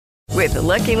With the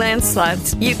Lucky Land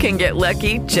Slots, you can get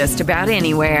lucky just about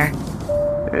anywhere.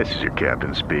 This is your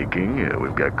captain speaking.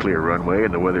 We've got clear runway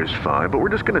and the weather's fine, but we're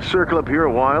just going to circle up here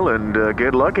a while and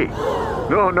get lucky.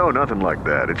 No, nothing like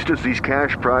that. It's just these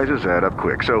cash prizes add up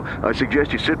quick. So I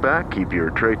suggest you sit back, keep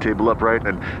your tray table upright,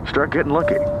 and start getting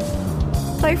lucky.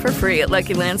 Play for free at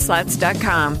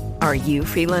LuckyLandSlots.com. Are you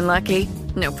feeling lucky?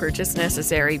 No purchase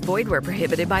necessary. Void where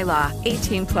prohibited by law.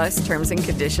 18 plus terms and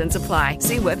conditions apply.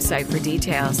 See website for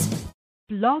details.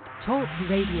 Blog Talk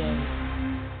Radio.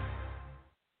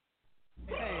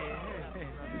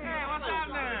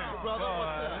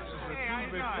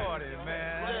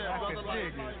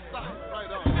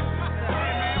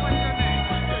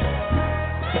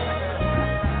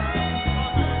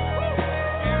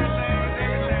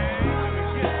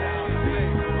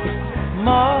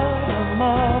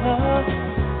 Mother,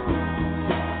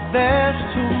 there's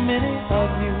too many of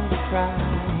you crying.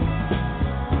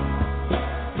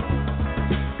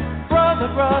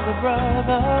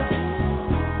 Brother,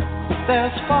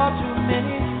 there's far too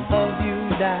many of you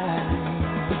dying.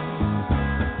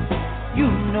 You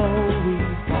know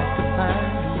we've got to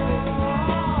find a way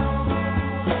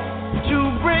to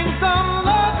bring some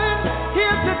loving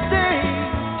here today.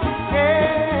 Yeah.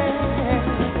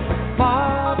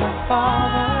 Father,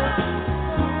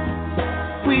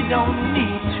 we don't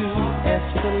need to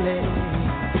escalate.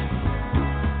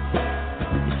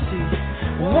 You see,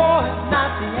 war is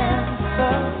not the answer,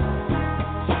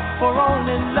 for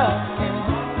only love can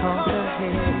conquer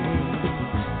hate.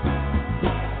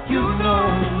 You know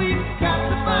we've got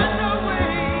to find a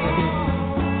way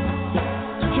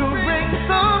to bring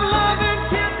some loving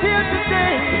here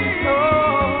today.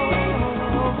 Oh,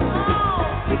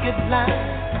 picket line,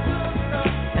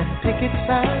 picket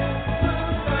sign.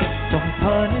 Don't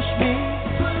punish me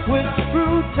with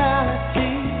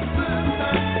brutality.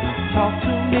 Talk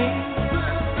to me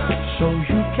so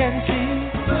you can see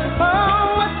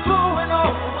what's going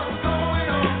on.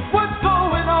 What's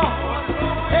going on?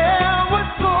 Yeah,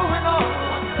 what's going on?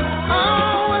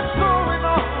 Oh, what's going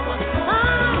on?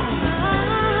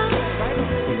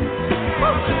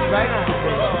 Right now.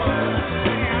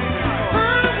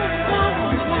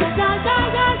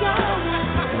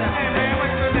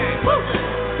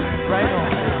 Right on.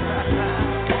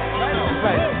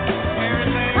 Right.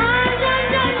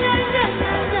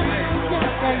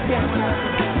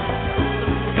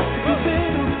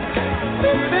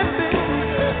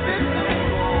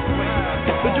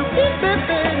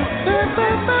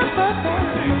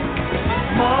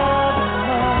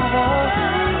 Mother,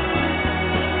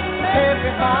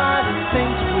 everybody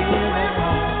thinks we're at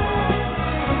home.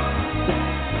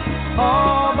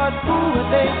 Oh, but who are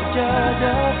they to judge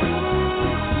us?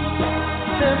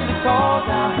 Simply cause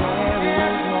our hair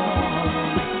is long.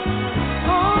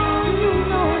 Oh, you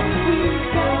know we've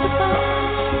got to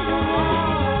find a way.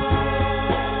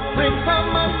 Bring some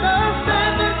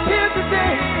understanding here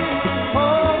today.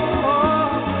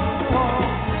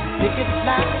 Pick it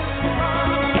loud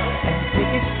and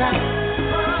pick it sound.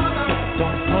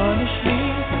 Don't punish me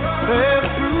with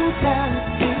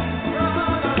brutality.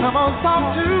 Come on, talk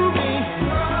to me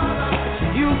so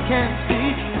you can see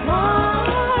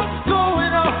what's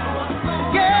going on.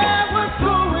 Yeah, what's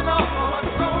going on?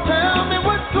 Tell me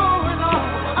what's going on.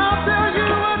 I'll tell you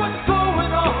what's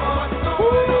going on.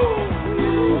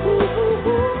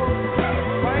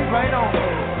 Right on.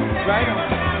 Right on.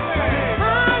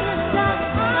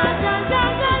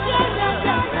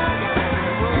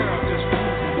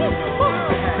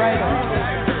 Right on.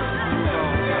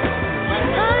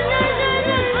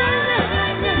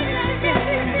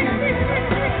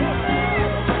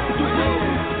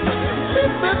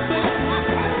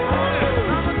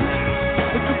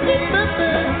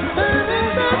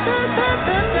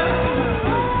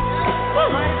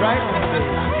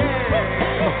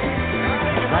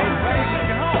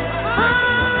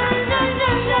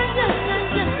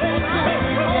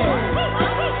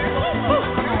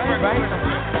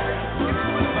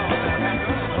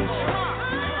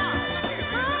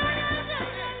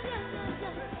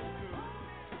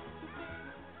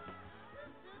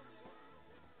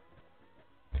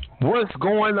 What's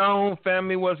going on,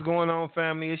 family? What's going on,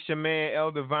 family? It's your man,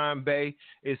 El Divine Bay.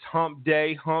 It's hump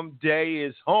day. Hump day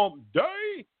is hump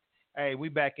day. Hey, we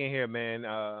back in here, man.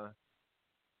 Oh,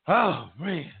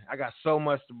 man. I got so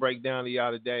much to break down to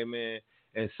y'all today, man.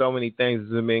 And so many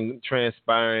things have been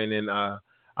transpiring. And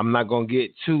I'm not going to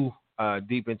get too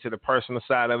deep into the personal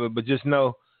side of it. But just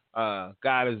know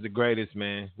God is the greatest,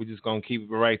 man. We're just going to keep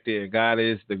it right there. God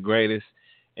is the greatest.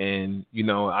 And, you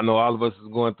know, I know all of us is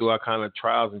going through our kind of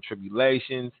trials and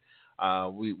tribulations.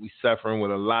 We suffering with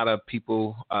a lot of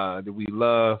people that we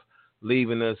love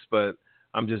leaving us, but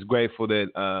I'm just grateful that,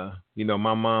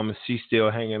 my mom, she's still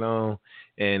hanging on,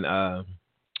 and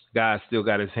God still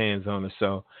got his hands on her.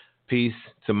 So peace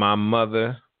to my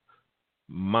mother,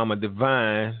 Mama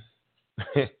Divine.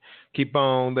 Keep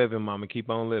on living, Mama. Keep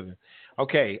on living.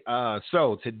 Okay,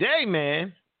 so today,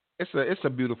 man, it's a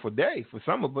beautiful day for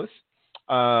some of us.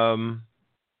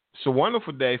 It's a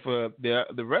wonderful day for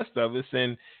the rest of us,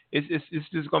 and it's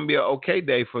just gonna be an okay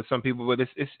day for some people. But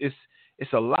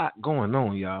it's a lot going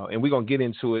on, y'all, and we're gonna get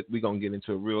into it. We're gonna get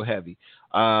into it real heavy.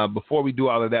 Before we do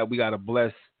all of that, we gotta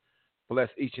bless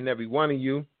each and every one of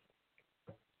you,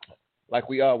 like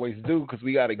we always do, because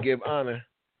we gotta give honor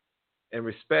and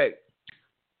respect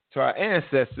to our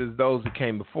ancestors, those who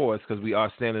came before us, because we are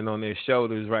standing on their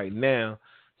shoulders right now.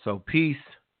 So peace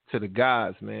to the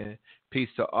gods, man. Peace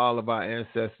to all of our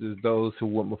ancestors, those who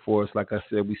went before us. Like I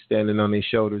said, we standing on their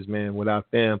shoulders, man. Without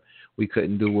them, we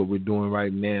couldn't do what we're doing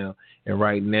right now. And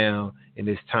right now, in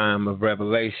this time of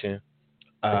revelation,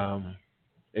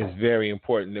 it's very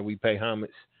important that we pay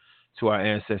homage to our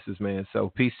ancestors, man. So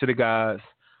peace to the gods.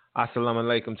 Assalamu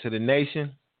alaikum to the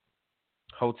nation.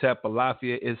 Hotep,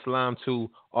 Alafia, Islam to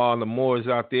all the Moors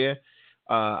out there.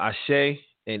 Ashe,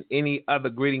 and any other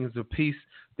greetings of peace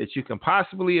that you can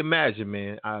possibly imagine,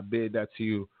 man. I bid that to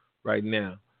you right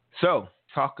now. So,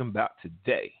 talking about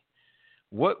today.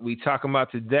 What we talking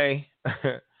about today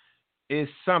is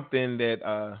something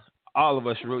that all of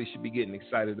us really should be getting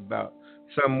excited about.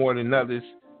 Some more than others,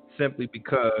 simply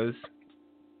because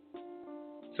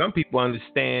some people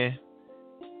understand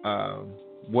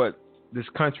what this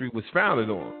country was founded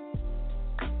on.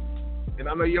 And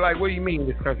I know you're like, what do you mean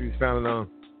this country was founded on?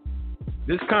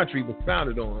 This country was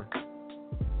founded on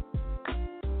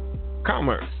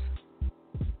commerce.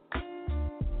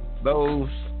 Those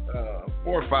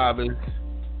forefathers,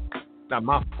 not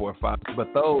my forefathers,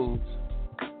 but those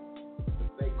that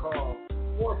they call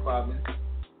forefathers,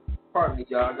 pardon me,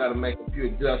 y'all, I got to make a few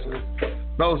adjustments.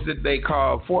 Those that they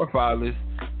call forefathers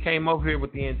came over here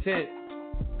with the intent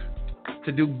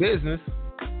to do business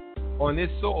on this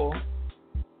soil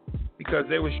because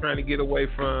they was trying to get away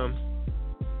from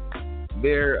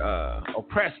their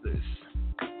oppressors,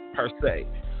 per se.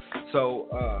 So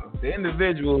the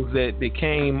individuals that they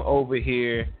came over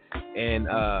here and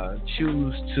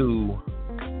choose to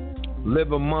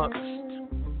live amongst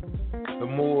the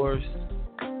Moors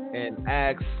and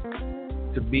ask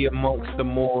to be amongst the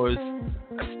Moors,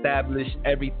 established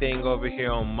everything over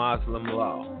here on Muslim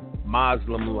law.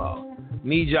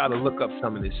 Need y'all to look up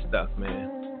some of this stuff, man.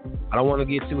 I don't want to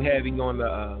get too heavy on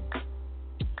the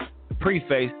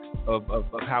preface of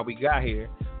how we got here,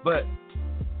 but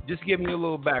just giving you a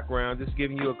little background, just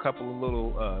giving you a couple of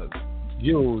little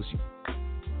jewels.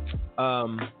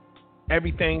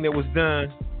 Everything that was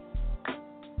done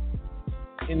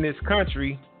in this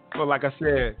country, for, like I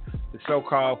said, the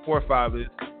so-called forefathers,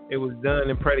 it was done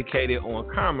and predicated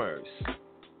on commerce.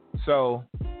 So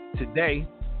today,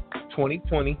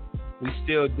 2020, we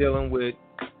still dealing with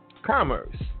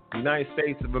commerce. United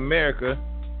States of America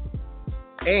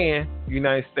and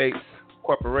United States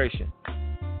Corporation.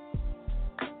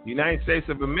 United States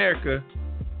of America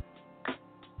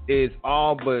is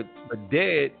all but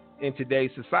dead in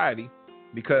today's society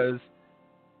because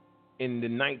in the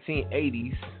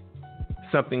 1980s,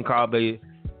 something called the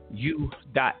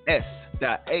U.S.A.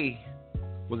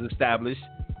 was established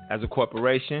as a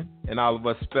corporation, and all of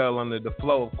us fell under the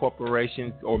flow of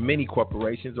corporations or mini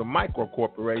corporations or micro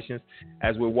corporations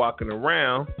as we're walking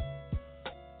around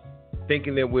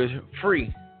thinking that we're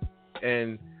free,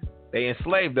 and they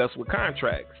enslaved us with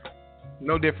contracts.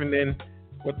 No different than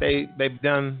what they've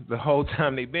done the whole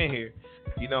time they've been here.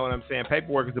 You know what I'm saying?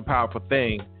 Paperwork is a powerful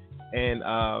thing. And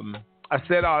I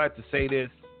said all that to say this.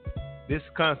 This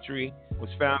country was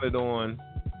founded on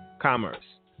commerce.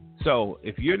 So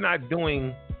if you're not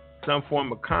doing some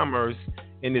form of commerce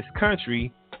in this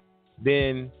country,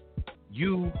 then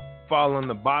you fall on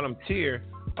the bottom tier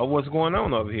of what's going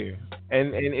on over here.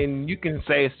 And you can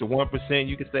say it's the 1%,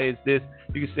 you can say it's this,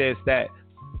 you can say it's that.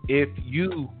 If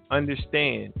you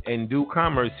understand and do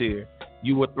commerce here,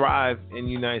 you will thrive in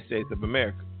the United States of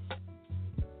America.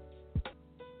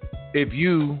 If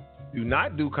you do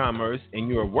not do commerce and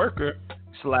you're a worker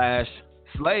 /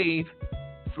 slave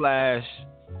 /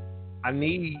 I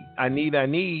need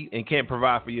and can't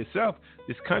provide for yourself,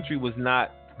 this country was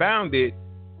not founded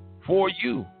for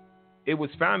you. It was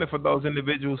founded for those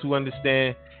individuals who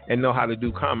understand and know how to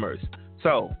do commerce.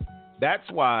 So that's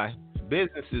why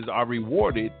businesses are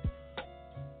rewarded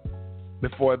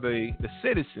before the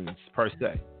citizens, per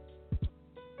se.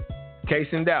 Case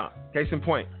in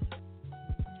point.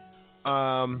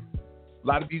 A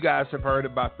lot of you guys have heard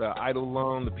about the EIDL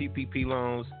loan, the PPP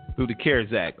loans through the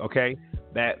CARES Act, okay?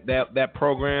 That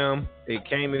program, it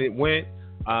came and it went.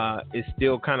 It's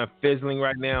still kind of fizzling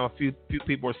right now. A few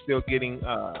people are still getting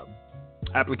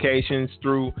applications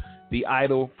through the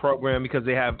EIDL program because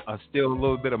they have still a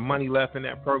little bit of money left in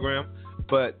that program.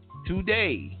 But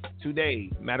today,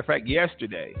 matter of fact,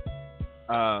 yesterday,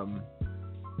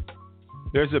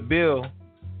 there's a bill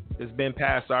that's been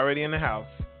passed already in the House.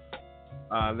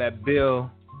 That bill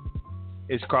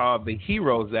is called the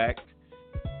HEROES Act,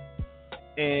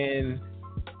 and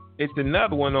it's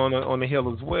another one on the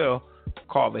Hill as well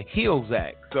called the HEALS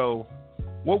Act. So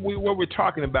what we're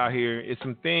talking about here is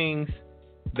some things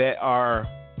that are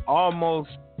almost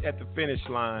at the finish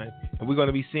line, and we're going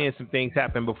to be seeing some things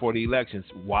happen before the elections.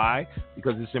 Why?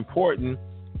 Because it's important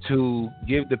to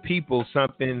give the people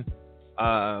something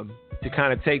to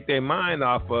kind of take their mind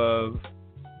off of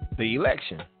the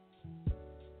election.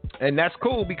 And that's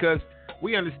cool because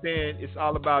we understand it's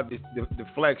all about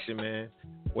deflection, man.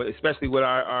 Especially with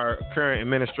our current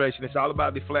administration, it's all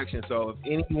about deflection. So if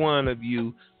any one of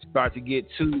you start to get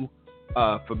too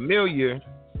familiar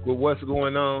with what's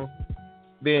going on,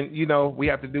 then, we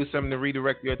have to do something to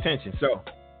redirect your attention. So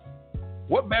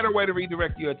what better way to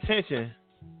redirect your attention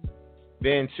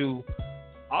than to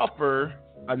offer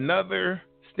another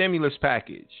stimulus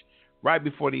package right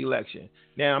before the election?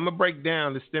 Now, I'm going to break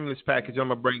down the stimulus package. I'm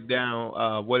going to break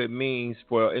down what it means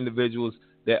for individuals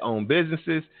that own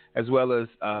businesses as well as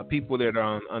people that are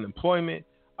on unemployment.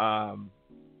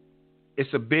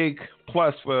 It's a big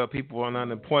plus for people on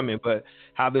unemployment, but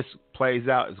how this plays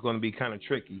out is going to be kind of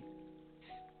tricky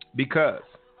because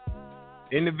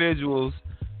individuals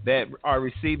that are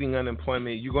receiving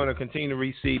unemployment, you're going to continue to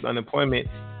receive unemployment,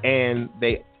 and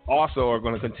they also are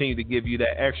going to continue to give you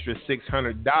that extra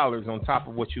 $600 on top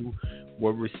of what you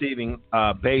were receiving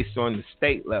based on the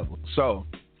state level. So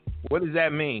what does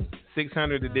that mean?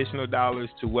 $600 additional dollars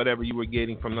to whatever you were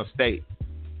getting from the state.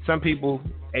 Some people,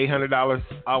 $800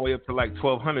 all the way up to like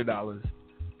 $1,200.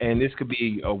 And this could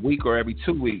be a week or every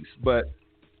 2 weeks. But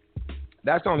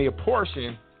that's only a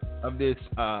portion of this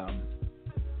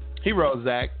HEROES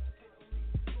Act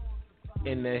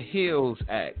and the HEALS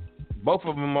Act. Both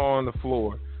of them are on the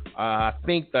floor. I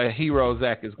think the HEROES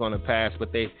Act is going to pass,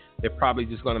 but they're probably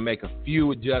just going to make a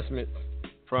few adjustments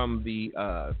from the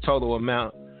total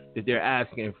amount that they're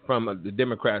asking from the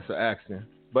Democrats are asking.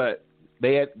 But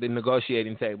they at the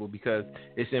negotiating table because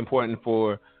it's important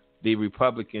for the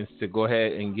Republicans to go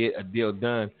ahead and get a deal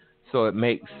done so it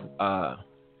makes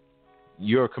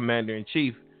your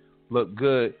commander-in-chief look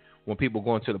good when people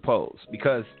go into the polls,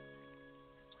 because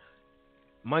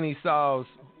money solves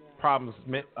problems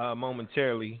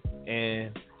momentarily,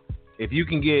 and if you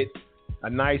can get a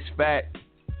nice fat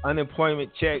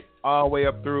unemployment check all the way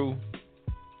up through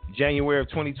January of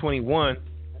 2021,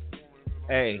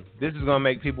 hey, this is going to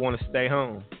make people want to stay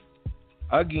home.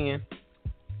 Again,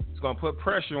 it's going to put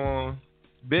pressure on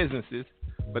businesses,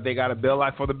 but they got to build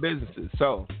life for the businesses.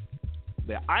 So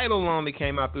the EIDL loan that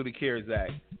came out through the CARES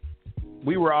Act,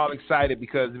 we were all excited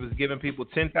because it was giving people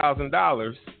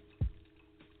 $10,000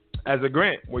 as a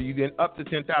grant, where you get up to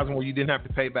 $10,000 where you didn't have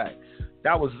to pay back.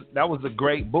 That was a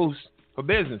great boost for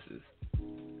businesses.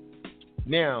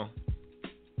 Now,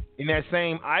 in that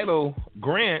same EIDL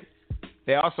grant,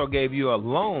 they also gave you a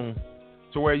loan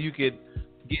to where you could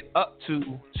get up to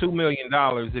 $2 million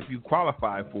if you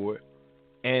qualify for it.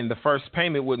 And the first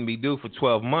payment wouldn't be due for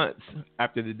 12 months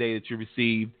after the day that you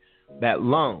received that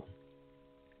loan.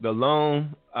 The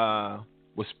loan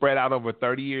was spread out over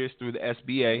 30 years through the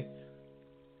SBA.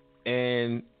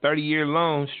 And 30-year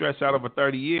loans stretched out over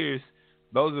 30 years,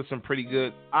 those are some pretty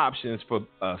good options for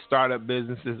startup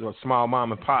businesses or small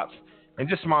mom and pops and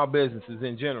just small businesses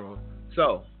in general.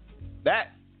 So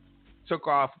that took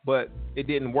off, but it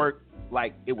didn't work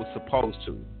like it was supposed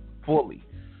to fully.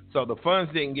 So the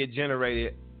funds didn't get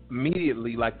generated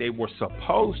immediately like they were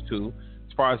supposed to.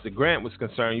 As far as the grant was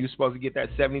concerned, you're supposed to get that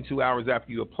 72 hours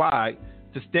after you applied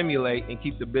to stimulate and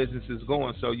keep the businesses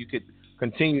going so you could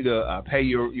continue to pay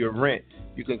your rent.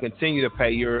 You can continue to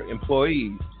pay your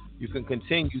employees. You can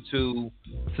continue to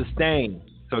sustain.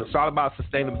 So it's all about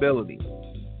sustainability.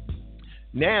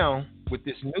 Now, with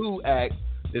this new act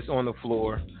that's on the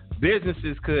floor,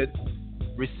 businesses could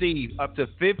receive up to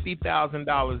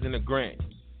 $50,000 in a grant.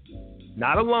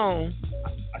 Not a loan.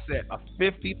 I said a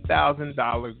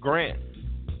 $50,000 grant.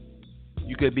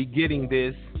 You could be getting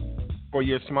this for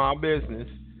your small business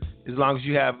as long as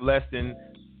you have less than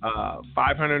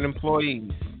 500 employees.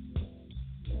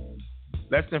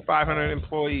 Less than 500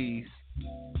 employees,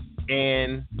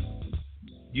 and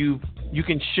you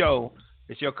can show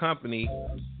that your company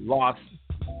lost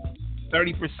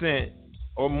 30%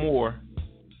 or more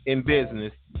in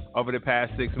business over the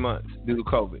past 6 months due to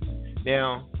COVID.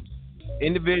 Now,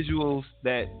 individuals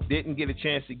that didn't get a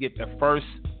chance to get the first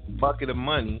bucket of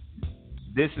money,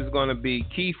 this is going to be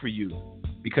key for you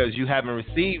because you haven't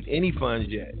received any funds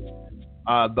yet.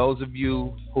 Those of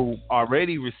you who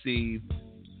already received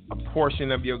a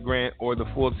portion of your grant or the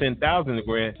full $10,000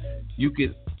 grant, you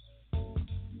could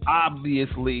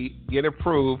obviously get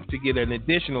approved to get an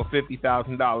additional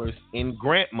 $50,000 in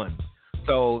grant money.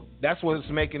 So that's what's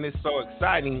making this so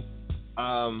exciting.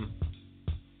 And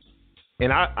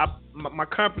my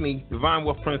company, Divine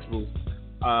Wealth Principles,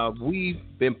 we've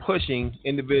been pushing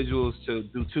individuals to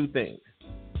do two things: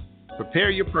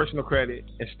 prepare your personal credit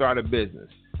and start a business.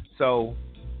 So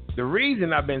the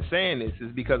reason I've been saying this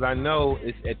is because I know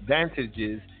it's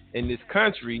advantages in this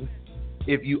country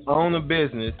if you own a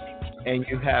business and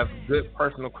you have good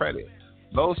personal credit.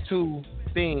 Those two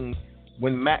things,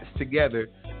 when matched together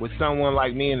with someone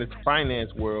like me in the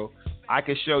finance world, I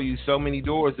can show you so many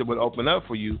doors that would open up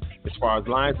for you as far as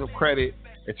lines of credit,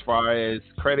 as far as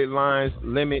credit lines,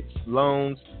 limits,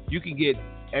 loans. You can get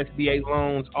SBA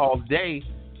loans all day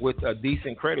with a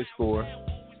decent credit score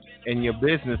and your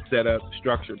business set up,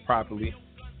 structured properly.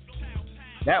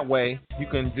 That way, you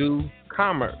can do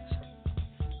commerce.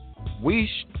 We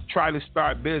try to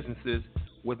start businesses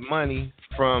with money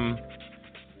from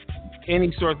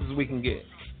any sources we can get.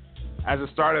 As a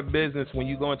startup business, when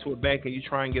you go into a bank and you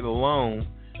try and get a loan,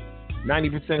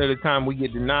 90% of the time we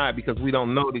get denied because we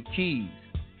don't know the keys.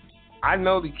 I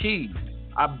know the keys.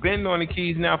 I've been on the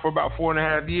keys now for about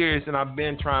 4.5 years, and I've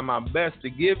been trying my best to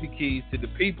give the keys to the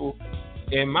people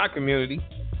in my community.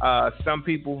 Some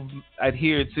people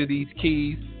adhere to these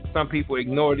keys. Some people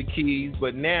ignore the keys.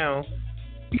 But now,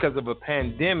 because of a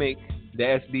pandemic, the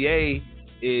SBA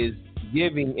is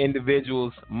giving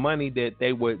individuals money that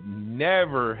they would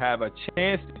never have a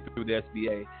chance to through the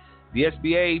SBA. The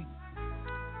SBA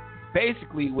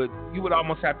basically you would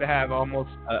almost have to have almost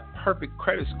a perfect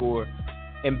credit score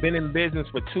and been in business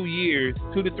for 2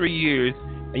 to 3 years,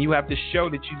 and you have to show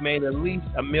that you've made at least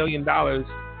 $1 million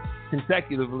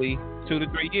consecutively 2 to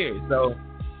 3 years. So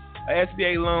an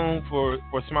SBA loan for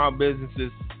small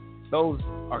businesses, those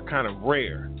are kind of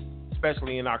rare,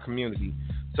 especially in our community.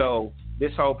 So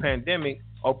this whole pandemic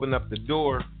opened up the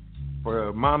door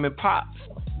for mom and pops,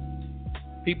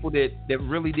 people that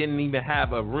really didn't even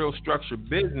have a real structured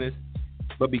business,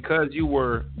 but because you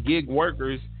were gig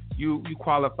workers, you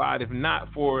qualified. If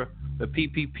not for the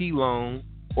PPP loan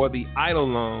or the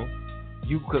EIDL loan,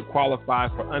 you could qualify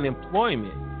for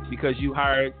unemployment because you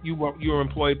were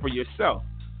employed for yourself.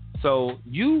 So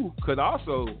you could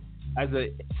also, as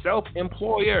a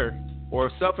self-employer or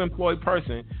a self-employed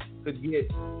person, could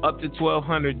get up to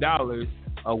 $1,200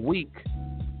 a week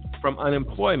from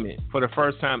unemployment for the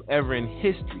first time ever in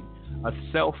history. A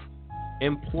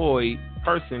self-employed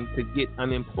person could get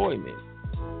unemployment.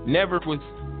 Never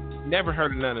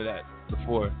heard of none of that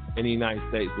before in the United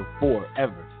States before,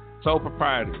 ever. Sole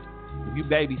proprietors, if you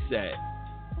babysat,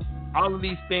 all of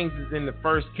these things is in the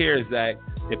first CARES Act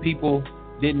that people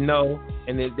didn't know,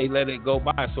 and they let it go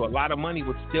by. So a lot of money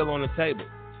was still on the table.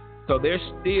 So they're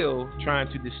still trying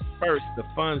to disperse the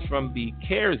funds from the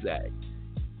CARES Act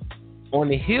on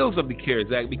the heels of the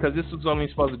CARES Act, because this was only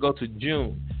supposed to go to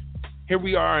June. Here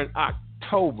we are in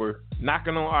October,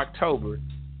 knocking on October.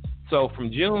 So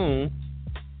from June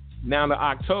now to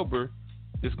October,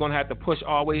 it's going to have to push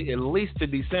all the way at least to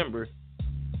December.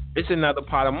 It's another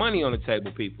pot of money on the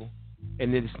table, people.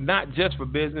 And it's not just for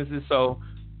businesses. So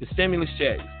the stimulus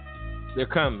checks, they're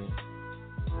coming.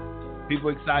 People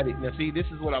are excited. Now, see, this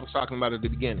is what I was talking about at the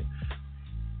beginning.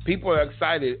 People are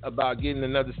excited about getting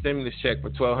another stimulus check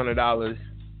for $1,200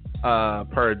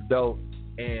 per adult,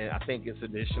 and I think it's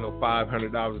additional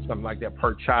 $500 or something like that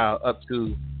per child, up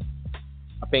to,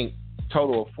 I think,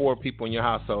 total of 4 people in your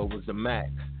household was the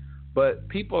max. But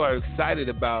people are excited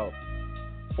about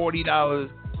 $40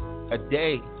 a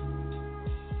day.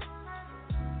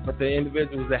 But the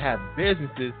individuals that have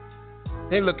businesses,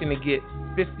 they're looking to get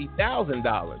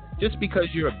 $50,000 just because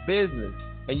you're a business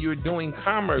and you're doing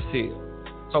commerce here.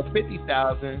 So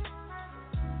 $50,000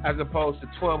 as opposed to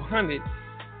 $1,200.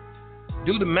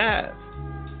 Do the math.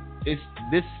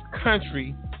 This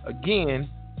country, again,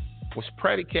 was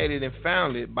predicated and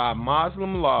founded by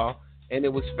Muslim law, and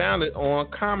it was founded on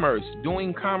commerce,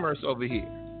 doing commerce over here.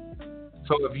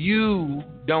 So if you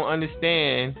don't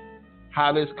understand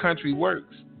how this country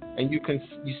works, and you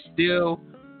still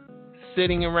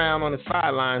sitting around on the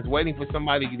sidelines waiting for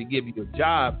somebody to give you a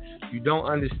job, you don't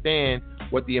understand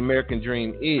what the American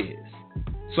dream is.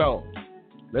 So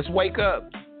let's wake up.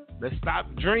 Let's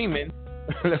stop dreaming.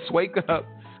 Let's wake up.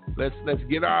 Let's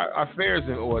get our affairs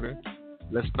in order.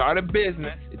 Let's start a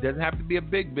business. It doesn't have to be a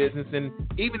big business. And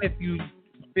even if you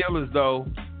feel as though,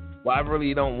 well, I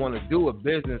really don't want to do a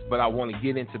business, but I want to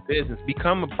get into business,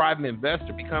 become a private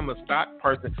investor, become a stock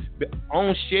person,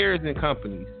 own shares in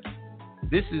companies.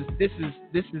 This is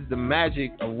the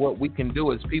magic of what we can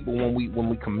do as people when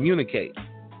we communicate.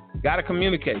 Got to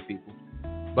communicate, people.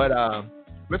 But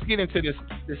let's get into this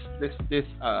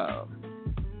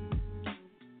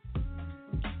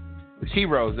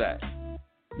Heroes Act.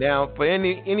 Now, for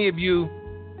any of you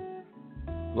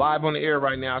live on the air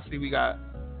right now, I see we got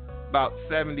about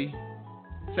 77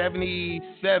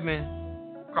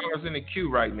 callers in the queue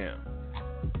right now.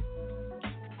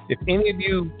 If any of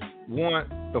you want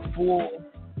the full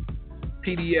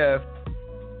PDF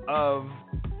of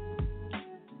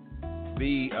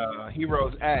the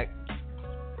Heroes Act,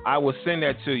 I will send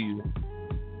that to you.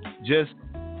 Just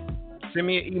send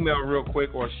me an email real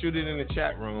quick or shoot it in the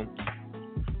chat room.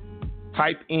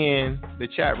 Type in the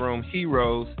chat room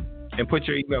Heroes and put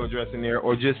your email address in there,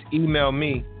 or just email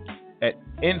me at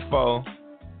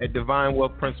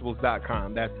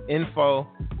info@divinewealthprinciples.com. That's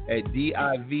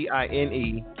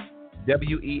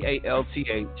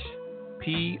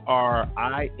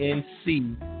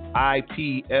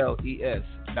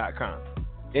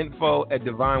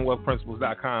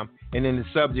info@divinewealthprinciples.com, and in the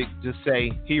subject just say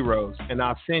Heroes, and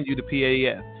I'll send you the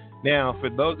PDF. Now, for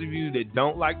those of you that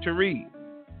don't like to read,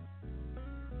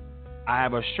 I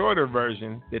have a shorter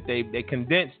version that they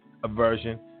condensed a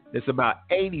version that's about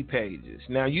 80 pages.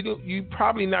 Now, you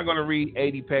probably not going to read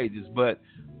 80 pages, but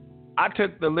I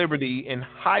took the liberty and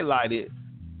highlighted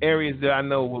areas that I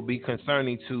know will be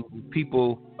concerning to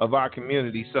people of our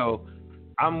community. So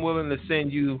I'm willing to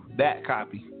send you that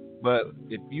copy. But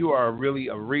if you are really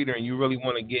a reader and you really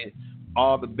want to get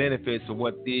all the benefits of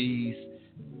what these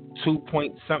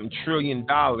 $2.something trillion,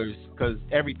 because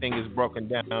everything is broken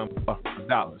down a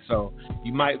dollar, so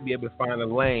you might be able to find a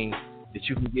lane that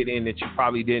you can get in that you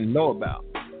probably didn't know about.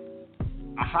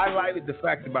 I highlighted the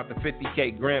fact about the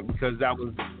 $50K grant because that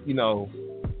was,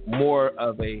 more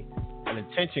of an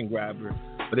attention grabber.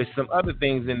 But there's some other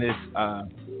things in this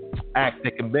act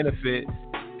that can benefit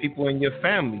people in your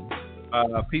family,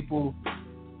 people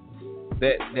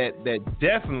that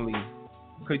definitely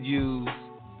could use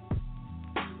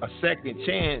a second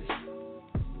chance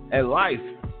at life,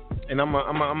 and I'm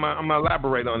gonna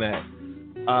elaborate on that.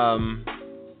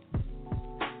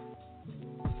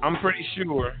 I'm pretty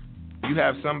sure you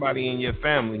have somebody in your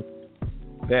family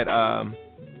that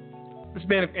has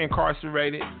been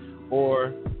incarcerated,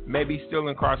 or maybe still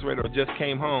incarcerated, or just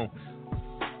came home.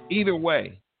 Either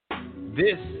way,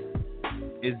 this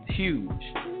is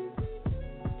huge.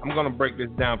 I'm gonna break this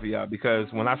down for y'all,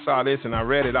 because when I saw this and I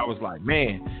read it, I was like,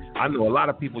 man, I know a lot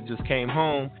of people just came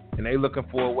home and they looking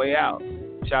for a way out.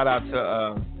 Shout out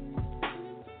to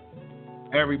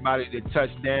everybody that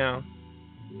touched down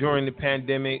during the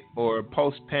pandemic or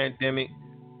post-pandemic.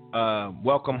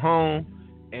 Welcome home.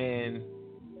 And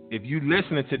if you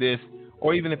listening to this,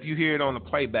 or even if you hear it on the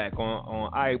playback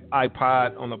on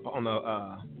iPod, on the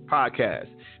podcast,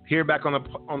 hear it back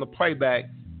on the playback,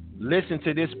 listen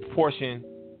to this portion.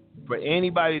 For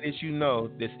anybody that you know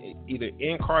that's either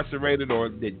incarcerated or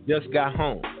that just got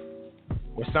home,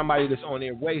 or somebody that's on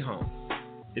their way home,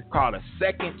 it's called a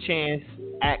Second Chance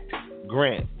Act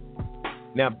grant.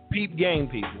 Now, peep game,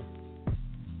 people.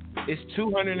 It's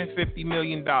 $250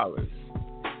 million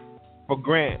for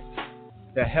grants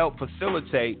to help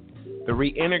facilitate the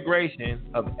reintegration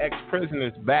of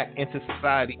ex-prisoners back into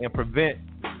society and prevent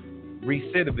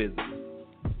recidivism.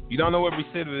 You don't know what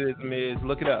recidivism is,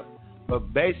 look it up.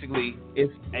 But basically,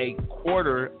 it's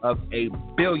 $250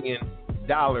 million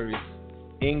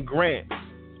in grants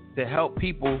to help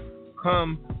people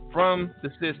come from the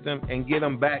system and get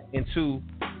them back into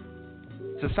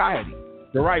society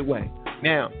the right way.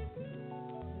 Now,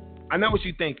 I know what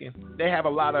you're thinking. They have a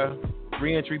lot of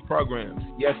reentry programs.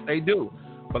 Yes, they do.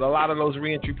 But a lot of those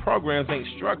reentry programs ain't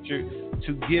structured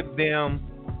to give them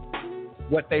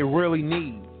what they really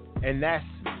need, and that's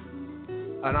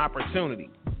an opportunity.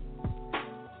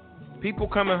 People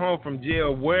coming home from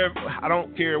jail, wherever, I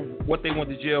don't care what they went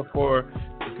to jail for,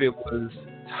 if it was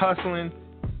hustling,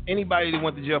 anybody that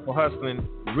went to jail for hustling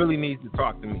really needs to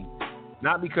talk to me.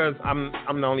 Not because I'm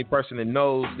the only person that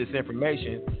knows this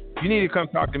information. You need to come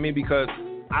talk to me because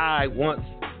I once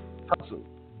hustled.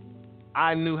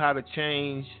 I knew how to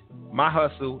change my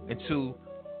hustle into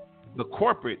the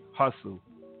corporate hustle.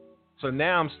 So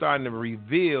now I'm starting to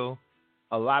reveal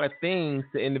a lot of things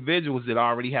to individuals that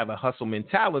already have a hustle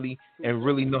mentality and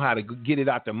really know how to get it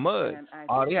out the mud.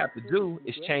 All they have to do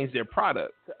is change their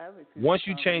product. Once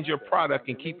you change your product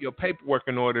and keep your paperwork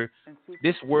in order,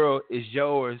 this world is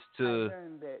yours to.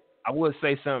 I would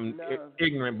say something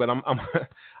ignorant, but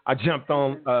I jumped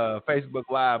on Facebook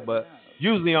Live, but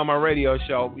usually on my radio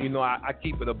show, you know, I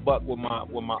keep it a buck with my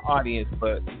audience,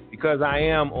 but because I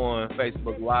am on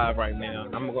Facebook Live right now,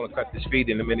 I'm going to cut this feed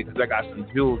in a minute because I got some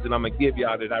jewels that I'm going to give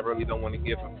y'all that I really don't want to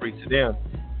give for free to them.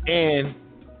 And,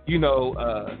 you know,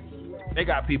 they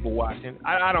got people watching.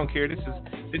 I don't care. This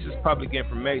is public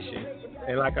information.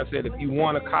 And like I said, if you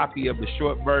want a copy of the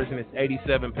short version, it's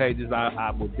 87 pages. I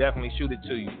will definitely shoot it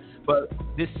to you. But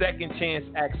this Second Chance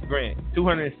Acts grant,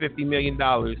 $250 million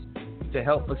to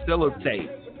help facilitate.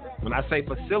 When I say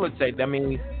facilitate, that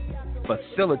means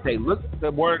facilitate. Look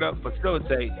the word up,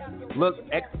 facilitate. Look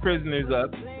ex-prisoners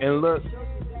up and look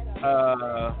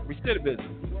recidivism.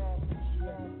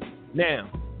 Now,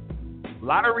 a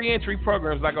lot of reentry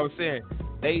programs, like I was saying,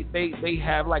 they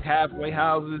have like halfway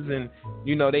houses and,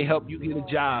 you know, they help you get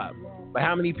a job. But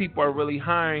how many people are really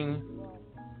hiring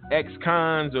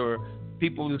ex-cons or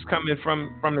people who's coming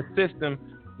from the system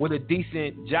with a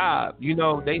decent job? You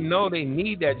know they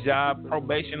need that job,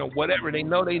 probation or whatever. They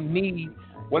know they need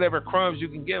whatever crumbs you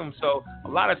can give them. So a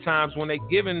lot of times when they're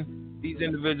giving these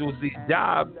individuals these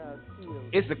jobs,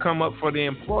 it's to come up for the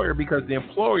employer because the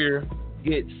employer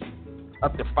gets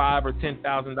up to $5,000 or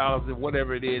 $10,000 or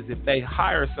whatever it is if they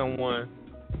hire someone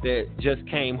that just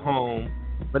came home.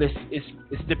 But it's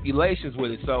stipulations with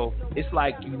it. So it's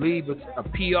like you leave a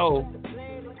PO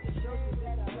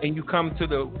and you come to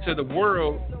the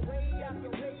world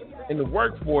in the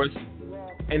workforce,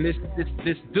 and this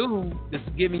dude that's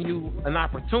giving you an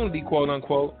opportunity, quote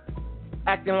unquote,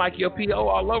 acting like your PO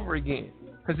all over again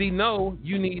because he know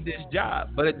you need this job,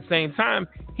 but at the same time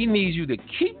he needs you to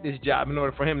keep this job in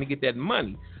order for him to get that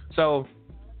money. So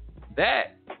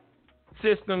that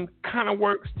system kind of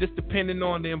works just depending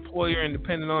on the employer and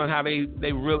depending on how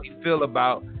they really feel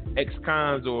about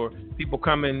ex-cons or people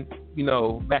coming, you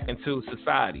know, back into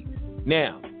society.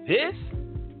 Now, this,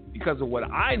 because of what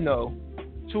I know,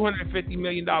 $250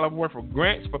 million worth of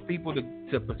grants for people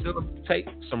to facilitate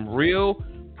some real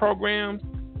programs,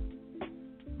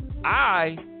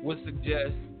 I would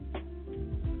suggest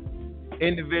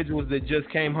individuals that just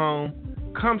came home,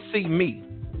 come see me.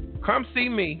 Come see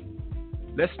me.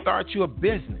 Let's start you a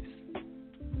business.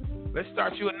 Let's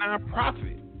start you a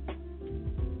nonprofit.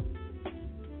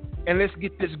 And let's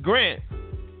get this grant.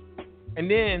 And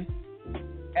then,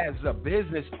 as a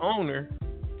business owner,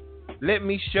 let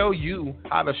me show you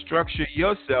how to structure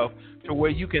yourself to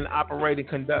where you can operate and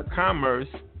conduct commerce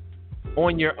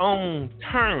on your own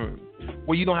terms,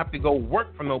 where you don't have to go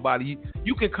work for nobody.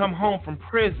 You can come home from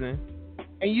prison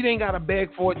and you ain't got to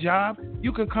beg for a job.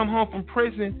 You can come home from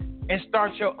prison and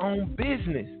start your own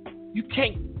business. You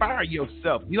can't fire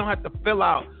yourself. You don't have to fill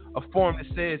out a form that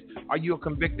says, are you a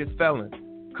convicted felon?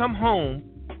 Come home,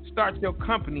 start your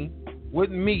company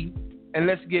with me, and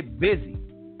let's get busy.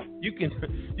 You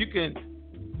can,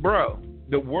 bro,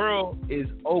 the world is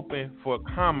open for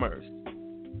commerce.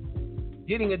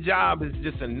 Getting a job is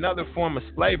just another form of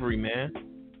slavery, man.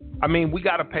 I mean, we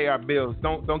got to pay our bills.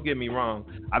 Don't get me wrong.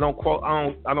 I don't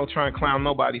try and clown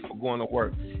nobody for going to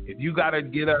work. If you got to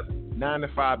get up 9 to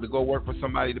 5 to go work for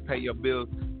somebody to pay your bills,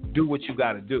 do what you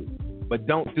got to do. But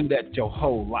don't do that your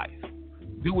whole life.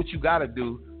 Do what you got to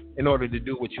do in order to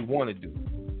do what you want to do.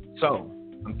 So,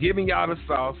 I'm giving y'all the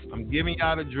sauce. I'm giving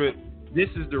y'all the drip. This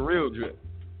is the real drip.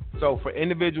 So for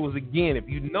individuals, again, if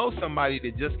you know somebody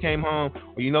that just came home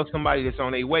or you know somebody that's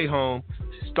on their way home,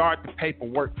 start the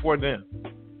paperwork for them.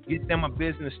 Get them a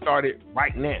business started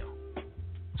right now.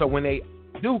 So when they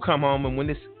do come home and when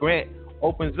this grant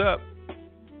opens up,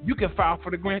 you can file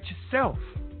for the grant yourself.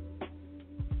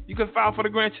 You can file for the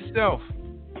grant yourself.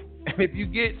 And if you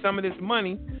get some of this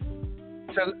money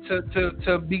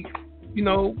to be, you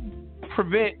know,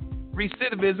 prevent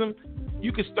recidivism,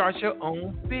 you can start your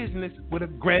own business with a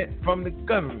grant from the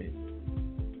government.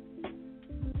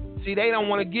 See, they don't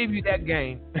want to give you that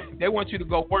game. They want you to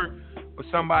go work for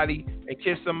somebody and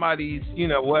kiss somebody's, you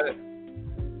know what,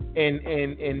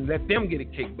 and let them get a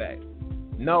kickback.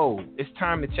 No, it's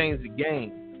time to change the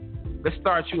game. Let's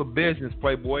start you a business,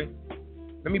 Playboy.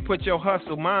 Let me put your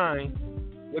hustle mind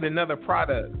with another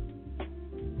product.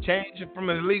 Change it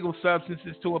from illegal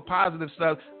substances to a positive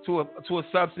to a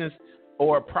substance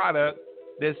or a product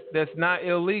that's not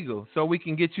illegal, so we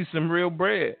can get you some real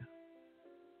bread.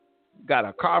 Got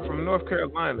a call from North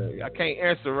Carolina. I can't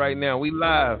answer right now. We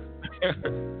live.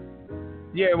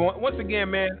 Yeah, once again,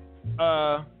 man,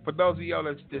 For those of y'all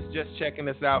that's just checking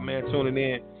us out, man, tuning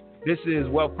in, this is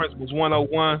Wealth Principles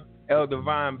 101, El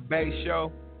Divine Bay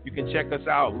Show. You can check us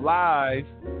out live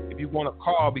if you want to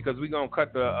call, because we're going to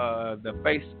cut the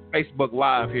Facebook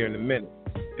Live here in a minute.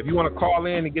 If you want to call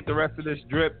in and get the rest of this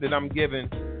drip that I'm giving,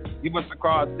 give us a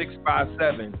call at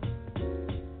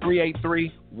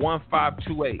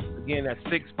 657-383-1528. Again, that's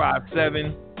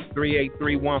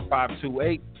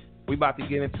 657-383-1528. We about to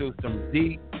get into some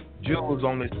deep jewels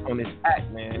on this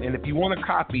act, man. And if you want a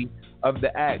copy of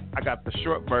the act, I got the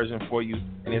short version for you,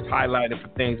 and it's highlighted for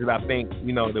things that I think,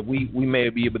 that we may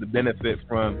be able to benefit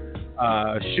from.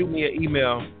 Shoot me an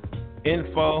email,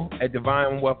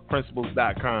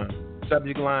 info@divinewealthprinciples.com.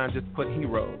 Subject line, just put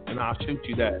hero, and I'll shoot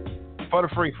you that for the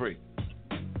free.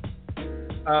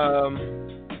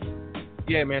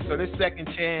 Yeah, man. So this Second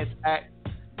Chance Act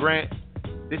grant,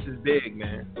 this is big,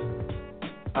 man.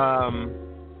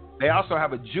 They also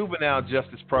have a juvenile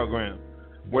justice program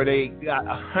where they got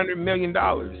 $100 million,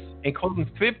 including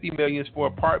 $50 million for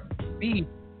a Part B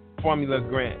formula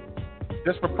grant,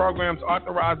 just for programs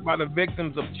authorized by the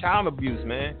victims of child abuse,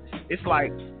 man. It's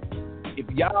like, if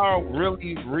y'all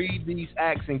really read these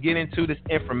acts and get into this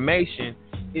information,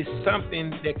 it's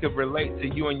something that could relate to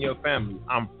you and your family.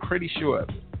 I'm pretty sure of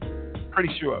it.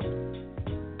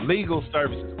 Legal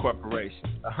Services Corporation,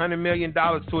 $100 million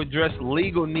to address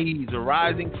legal needs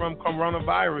arising from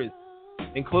coronavirus,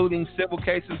 including civil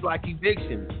cases like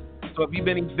evictions. So if you've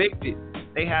been evicted,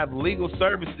 they have legal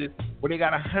services where they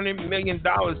got $100 million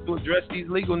to address these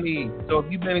legal needs. So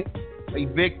if you've been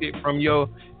evicted from your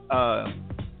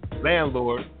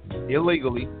landlord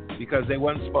illegally because they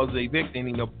wasn't supposed to evict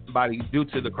anybody due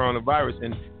to the coronavirus,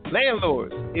 and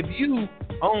landlords, if you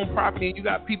own property and you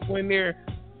got people in there,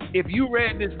 if you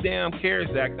read this damn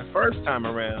CARES Act the first time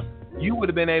around, you would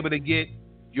have been able to get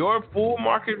your full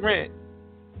market rent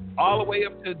all the way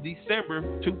up to December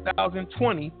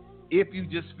 2020 if you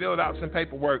just filled out some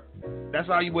paperwork. That's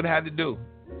all you would have had to do.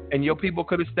 And your people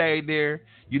could have stayed there.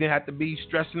 You didn't have to be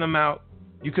stressing them out.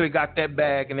 You could have got that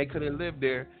bag and they could have lived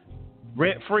there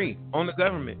rent-free on the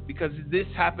government, because this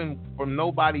happened from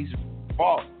nobody's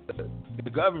fault. The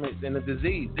government's in a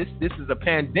disease. This is a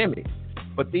pandemic.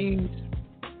 But these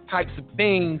types of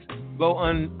things go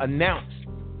unannounced.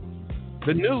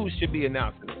 The news should be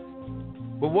announcing it.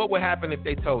 But what would happen if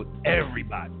they told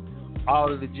everybody, all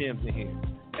of the gyms in here?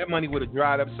 That money would have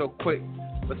dried up so quick.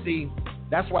 But see,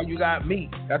 that's why you got me.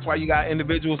 That's why you got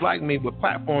individuals like me with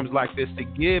platforms like this to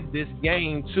give this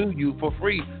game to you for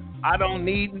free. I don't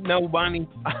need no money.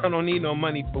 I don't need no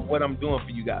money for what I'm doing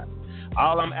for you guys.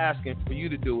 All I'm asking for you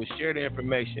to do is share the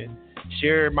information,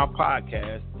 share my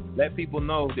podcast, let people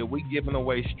know that we giving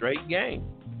away straight game.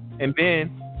 And then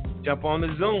jump on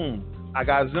the Zoom. I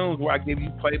got Zooms where I give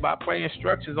you play-by-play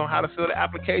instructions on how to fill the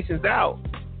applications out.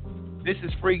 This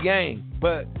is free game.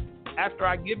 But after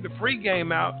I give the free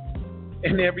game out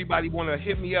and everybody want to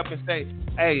hit me up and say,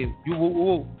 hey, you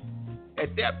woo-woo,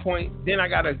 at that point, then I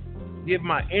got to give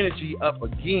my energy up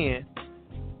again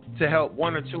to help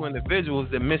one or two individuals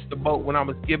that missed the boat when I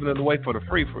was giving it away for the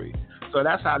free. So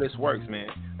that's how this works, man.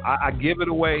 I give it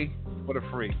away for the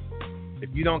free. If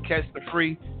you don't catch the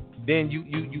free, then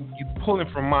you pulling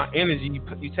from my energy.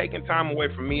 You taking time away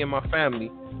from me and my family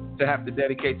to have to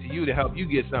dedicate to you to help you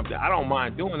get something. I don't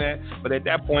mind doing that, but at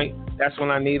that point, that's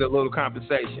when I need a little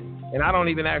compensation. And I don't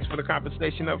even ask for the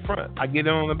compensation up front. I get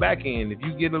it on the back end. If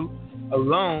you get a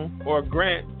loan or a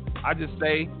grant, I just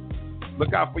say,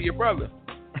 look out for your brother.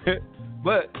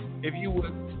 But if you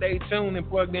would stay tuned and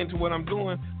plugged into what I'm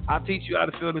doing, I'll teach you how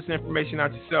to fill this information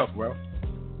out yourself, bro.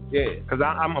 Yeah, because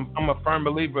I'm a firm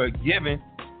believer of giving,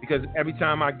 because every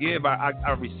time I give, I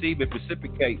receive, it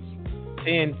reciprocates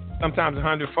 10, sometimes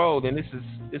 100-fold, and this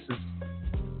is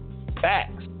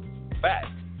facts.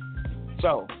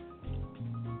 So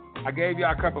I gave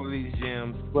y'all a couple of these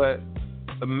gems, but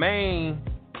the main,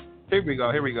 here we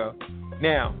go.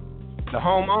 Now, the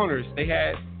homeowners, they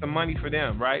had some money for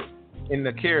them, right, in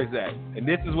the CARES Act, and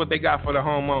this is what they got for the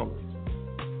homeowners.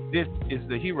 This is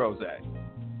the HEROES Act.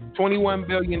 $21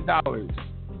 billion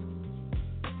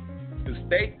to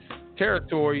states,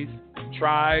 territories,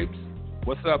 tribes,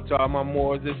 what's up to all my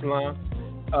Moors, Islam,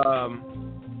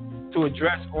 to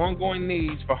address ongoing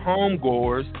needs for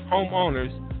homeowners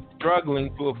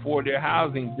struggling to afford their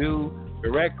housing due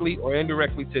directly or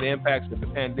indirectly to the impacts of the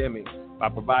pandemic by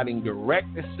providing direct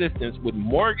assistance with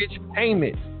mortgage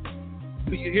payments.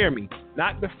 Do you hear me?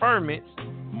 Not deferments,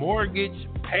 mortgage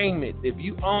payments. If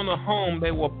you own a home,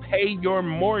 they will pay your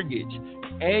mortgage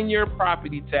and your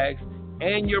property tax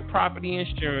and your property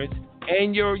insurance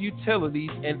and your utilities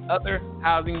and other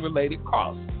housing related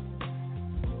costs.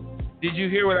 Did you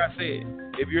hear what I said?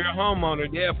 If you're a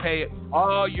homeowner, they'll pay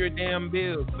all your damn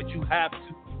bills, but you have to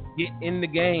get in the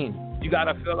game. You got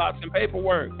to fill out some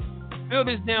paperwork. Fill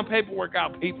this damn paperwork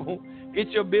out, people. Get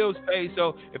your bills paid.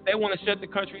 So if they want to shut the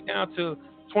country down to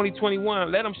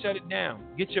 2021, let them shut it down.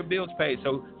 Get your bills paid.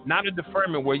 So not a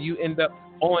deferment where you end up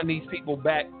owing these people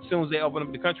back as soon as they open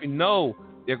up the country. No,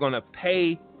 they're going to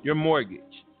pay your mortgage,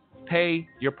 pay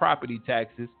your property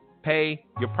taxes, pay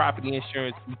your property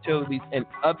insurance, utilities, and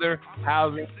other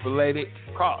housing-related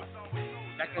costs.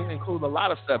 That can include a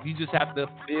lot of stuff. You just have to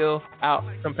fill out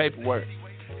some paperwork.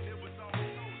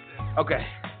 Okay.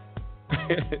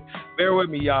 Bear with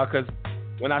me, y'all, because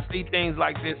when I see things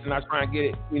like this and I try and get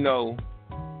it,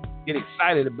 get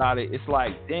excited about it, it's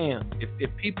like, damn, if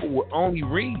people would only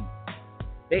read.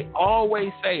 They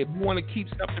always say, if you want to keep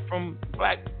something from the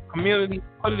black community,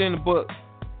 put it in the book.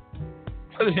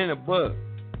 Put it in the book.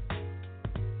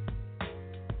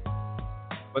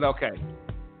 But okay,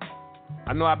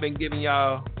 I know I've been giving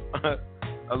y'all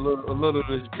a little of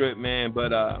this drip, man.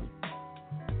 But I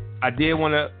did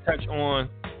want to touch on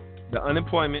the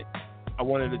unemployment. I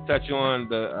wanted to touch on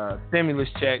the stimulus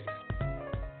checks.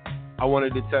 I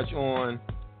wanted to touch on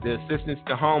the assistance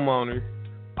to homeowners.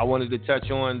 I wanted to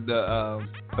touch on the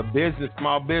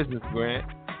small business grant,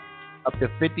 up to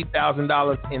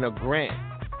 $50,000 in a grant,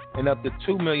 and up to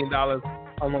 $2 million on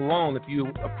a loan if you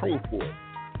approve for it.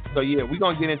 So, yeah, we're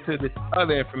going to get into this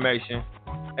other information,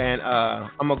 and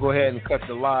I'm going to go ahead and cut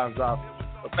the lives off.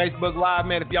 But Facebook Live,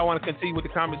 man, if y'all want to continue with the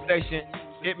conversation,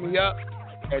 hit me up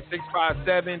at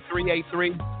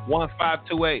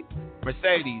 657-383-1528.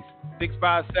 Mercedes,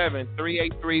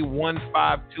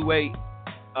 657-383-1528.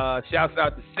 Shouts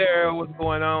out to Sarah. What's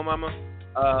going on, mama?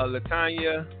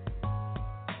 Latanya.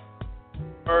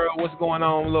 Earl, what's going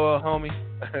on, little homie?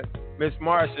 Miss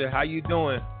Marsha, how you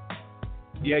doing?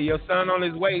 Yeah, your son on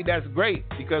his way. That's great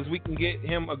because we can get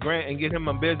him a grant and get him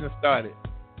a business started.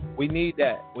 We need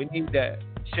that.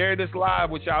 Share this live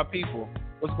with y'all people.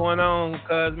 What's going on,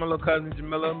 cuz? My little cousin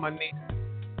Jamila, my niece.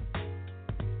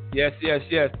 Yes.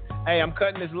 Hey, I'm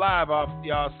cutting this live off,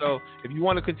 y'all. So if you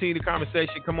want to continue the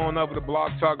conversation, come on over to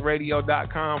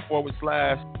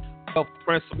blogtalkradio.com/Health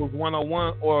Principles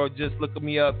 101 or just look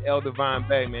me up, El Divine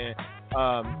Bay, man.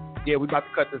 Yeah, we're about to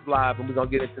cut this live and we're going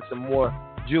to get into some more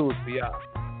jewels for y'all.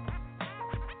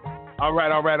 All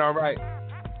right.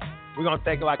 We're going to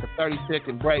take like a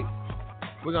 30-second break.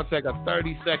 We're going to take a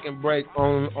 30-second break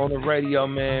on the radio,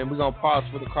 man. We're going to pause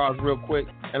for the cars real quick,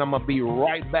 and I'm going to be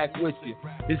right back with you.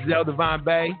 This is El Divine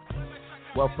Bay,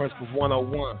 Wealth Principles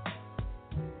 101.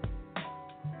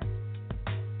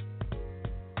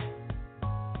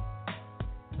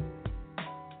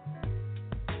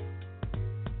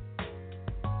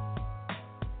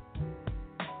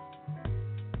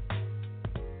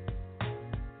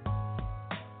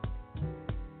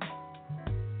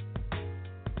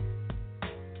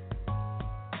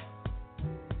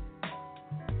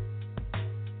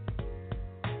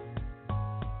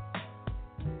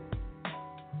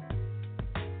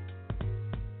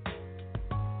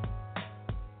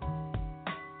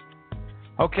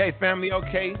 Okay, family,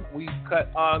 okay. We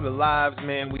cut all the lives,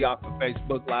 man. We off of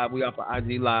Facebook Live. We off of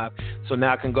IG Live. So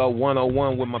now I can go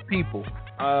one-on-one with my people.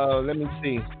 Let me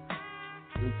see.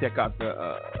 Let me check out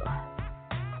the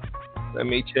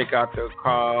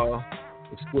call,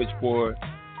 the switchboard.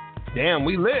 Damn,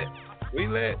 we lit.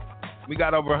 We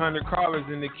got over 100 callers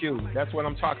in the queue. That's what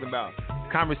I'm talking about.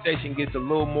 Conversation gets a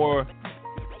little more,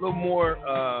 let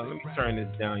me turn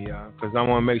this down, y'all, because I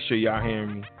want to make sure y'all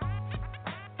hearing me.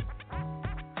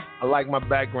 I like my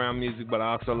background music, but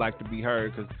I also like to be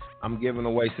heard because I'm giving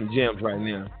away some gems right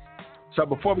now. So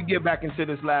before we get back into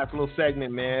this last little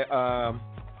segment, man,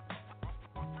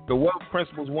 the Wealth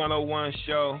Principles 101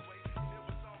 show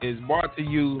is brought to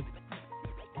you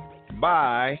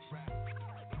by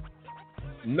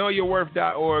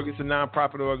KnowYourWorth.org. It's a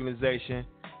nonprofit organization.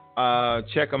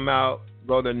 Check them out.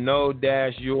 Go to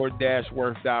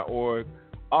know-your-worth.org.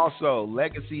 Also,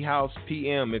 Legacy House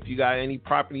PM, if you got any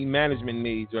property management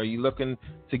needs or you're looking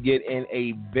to get in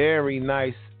a very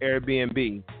nice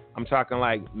Airbnb, I'm talking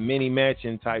like mini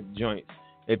mansion type joints.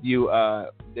 If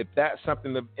that's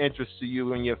something of interest to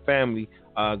you and your family,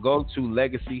 go to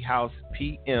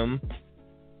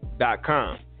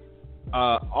legacyhousepm.com.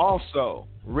 Also,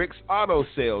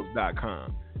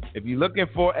 ricksautosales.com. If you're looking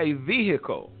for a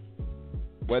vehicle,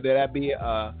 whether that be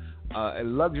a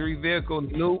luxury vehicle,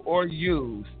 new or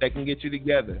used, they can get you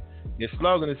together. Your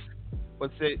slogan is,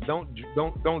 don't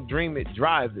dream it,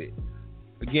 drive it.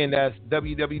 Again, that's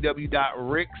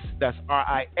www.rix, that's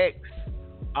RIX,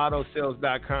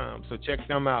 autosales.com. So check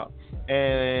them out.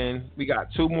 And we got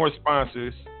 2 more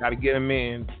sponsors. Got to get them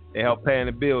in. They help paying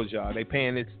the bills, y'all. They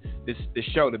paying this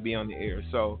show to be on the air.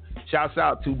 So shouts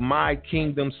out to My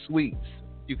Kingdom Suites.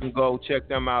 You can go check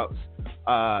them out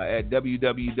at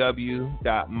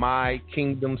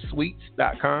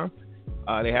www.mykingdomsuites.com.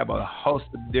 They have a host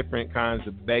of different kinds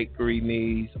of bakery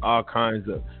needs, all kinds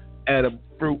of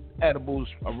fruit, edibles,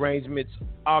 arrangements,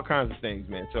 all kinds of things,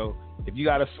 man. So if you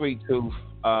got a sweet tooth,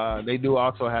 they do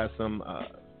also have some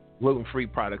gluten-free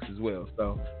products as well.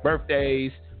 So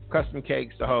birthdays, custom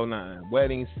cakes, the whole nine,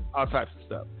 weddings, all types of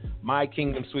stuff.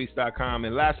 MyKingdomSuites.com.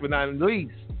 And last but not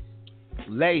least,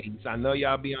 ladies, I know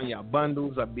y'all be on your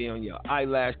bundles, I be on your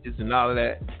eyelashes and all of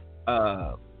that.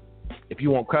 If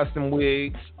you want custom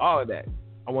wigs, all of that,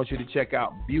 I want you to check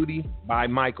out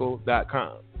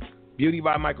beautybymichael.com.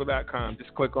 Beautybymichael.com.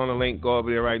 Just click on the link, go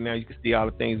over there right now. You can see all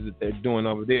the things that they're doing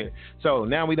over there. So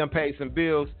now we done paid some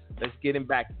bills. Let's get him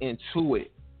back into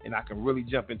it. And I can really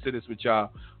jump into this with y'all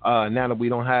now that we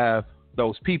don't have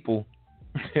those people.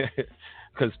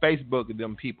 Because Facebook are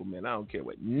them people, man. I don't care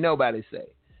what nobody say.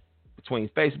 Between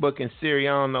Facebook and Siri,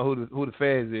 I don't know who the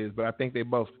feds is, but I think they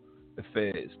both the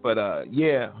feds. But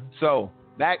yeah, so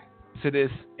back to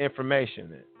this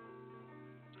information.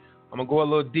 I'm going to go a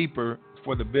little deeper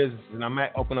for the business, and I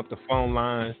might open up the phone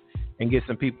lines and get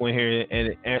some people in here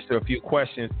and answer a few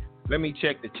questions. Let me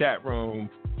check the chat room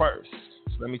first.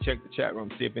 So let me check the chat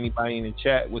room, see if anybody in the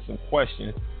chat with some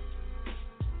questions.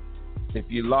 If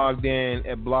you logged in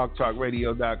at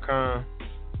blogtalkradio.com.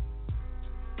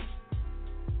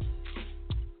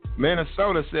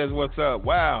 Minnesota says, what's up?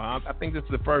 Wow, I think this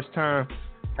is the first time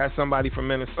I had somebody from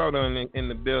Minnesota in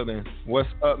the building. What's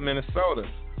up, Minnesota?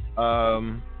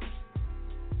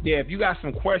 Yeah, if you got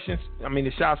some questions, I mean,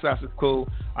 the shout outs is cool.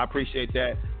 I appreciate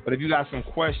that. But if you got some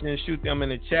questions, shoot them in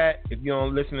the chat. If you're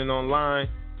listening online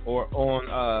or on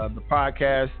the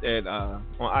podcast on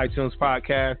iTunes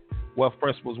podcast, Wealth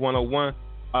Principles 101.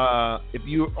 If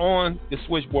you're on the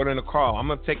switchboard in the call, I'm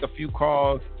going to take a few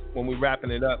calls when we're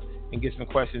wrapping it up and get some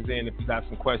questions in if you got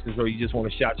some questions or you just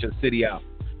want to shout your city out.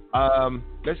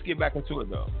 Let's get back into it,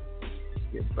 though. Let's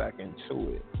get back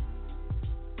into it.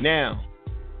 Now,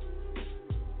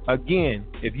 again,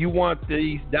 if you want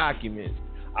these documents,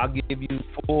 I'll give you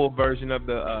full version of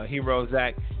the HEROES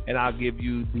Act, and I'll give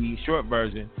you the short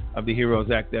version of the HEROES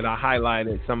Act that I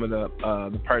highlighted some of the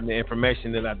pertinent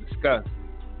information that I discussed.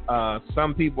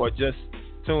 Some people are just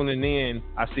tuning in.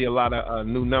 I see a lot of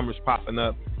new numbers popping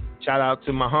up. Shout out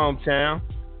to my hometown.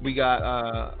 We got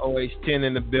OH10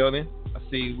 in the building. I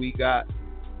see we got a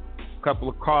couple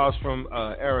of calls from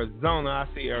Arizona. I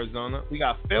see Arizona. We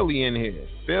got Philly in here.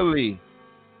 Philly.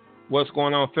 What's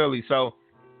going on, Philly? So,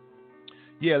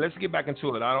 yeah, let's get back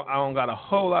into it. I don't got a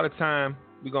whole lot of time.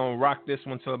 We're going to rock this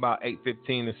one till about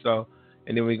 8:15 or so,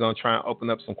 and then we're going to try and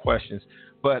open up some questions.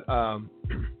 But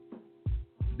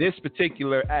this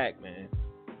particular act, man,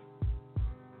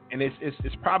 and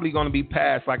it's probably going to be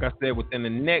passed, like I said, within the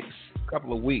next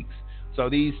couple of weeks. So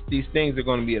these things are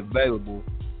going to be available.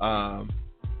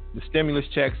 The stimulus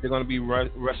checks, they're going to be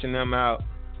rushing them out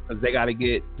because they got to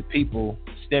get the people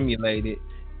stimulated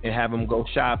and have them go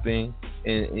shopping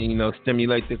and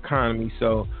stimulate the economy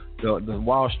so the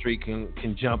Wall Street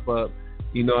can jump up.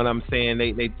 You know what I'm saying?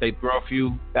 They throw a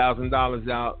few $1,000s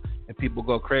out and people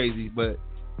go crazy. But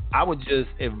I would just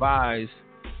advise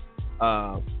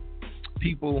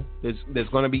people that's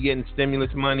going to be getting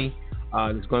stimulus money,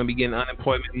 that's going to be getting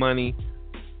unemployment money,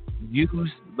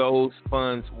 use those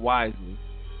funds wisely.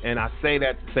 And I say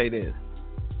that to say this.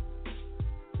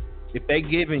 If they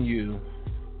giving you,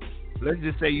 let's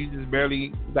just say you just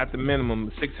barely got the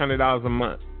minimum, $600 a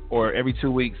month, or every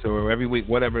 2 weeks, or every week,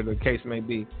 whatever the case may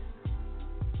be,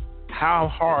 how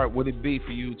hard would it be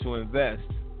for you to invest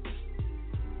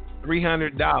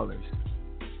 $300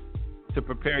 to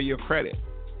prepare your credit,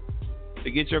 to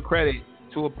get your credit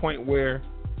to a point where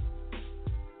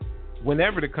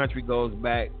whenever the country goes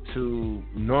back to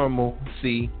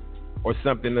normalcy or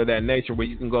something of that nature, where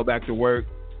you can go back to work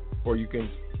or you can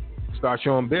start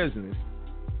your own business,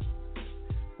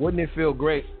 wouldn't it feel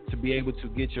great to be able to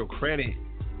get your credit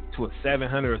to a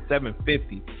 700 or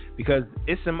 750? Because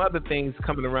it's some other things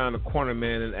coming around the corner,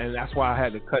 man, and that's why I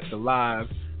had to cut the live,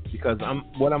 because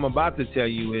what I'm about to tell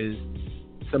you is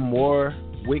some more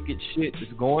wicked shit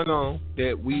that's going on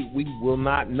that we will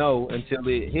not know until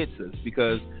it hits us,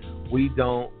 because we're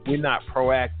not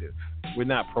proactive. We're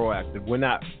not proactive.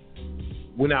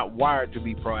 We're not wired to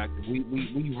be proactive.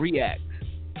 We react,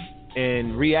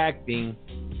 and reacting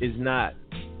is not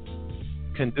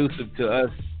conducive to us,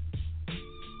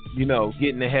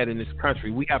 getting ahead in this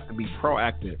country. We have to be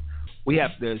proactive. we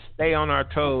have to stay on our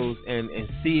toes and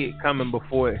see it coming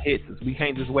before it hits us. We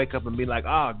can't just wake up and be like,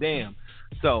 oh, damn.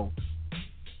 So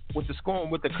with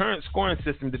the current scoring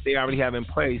system that they already have in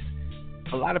place,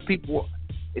 a lot of people,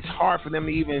 it's hard for them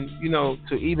to even,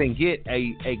 get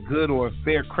a good or a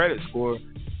fair credit score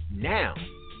now.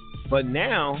 But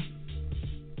now,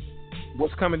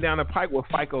 what's coming down the pike with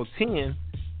FICO 10,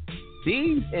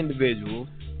 these individuals,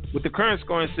 with the current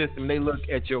scoring system, they look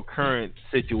at your current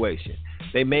situation.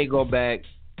 They may go back,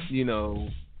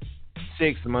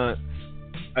 6 months,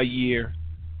 a year.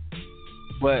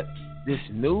 But this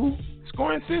new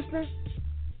scoring system,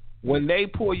 when they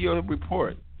pull your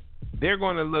report, they're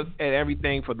going to look at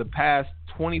everything for the past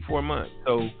 24 months.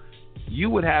 So you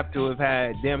would have to have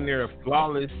had damn near a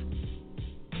flawless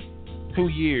 2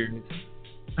 years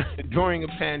during a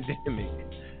pandemic.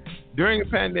 During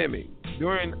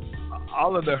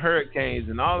all of the hurricanes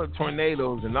and all the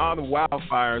tornadoes and all the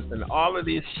wildfires and all of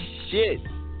this shit,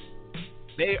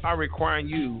 they are requiring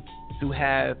you to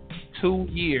have 2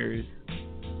 years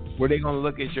where they're going to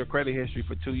look at your credit history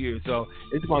for 2 years. So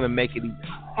it's going to make it even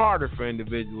harder for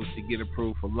individuals to get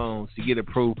approved for loans, to get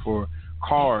approved for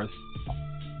cars,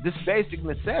 just basic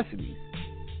necessities.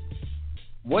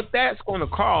 What that's going to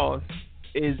cause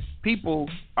is people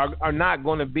are not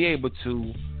going to be able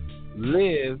to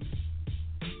live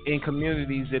in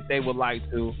communities that they would like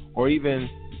to, or even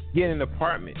get an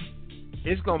apartment.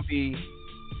 It's going to be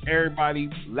everybody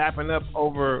lapping up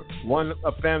over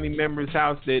a family member's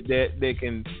house that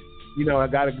can,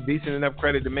 got a decent enough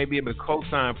credit to maybe be able to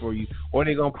co-sign for you, or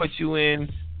they're going to put you in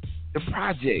the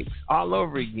projects all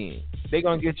over again. They're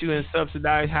going to get you in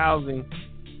subsidized housing,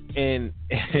 and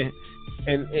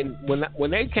when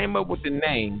they came up with the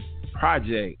name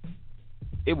Project,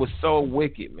 it was so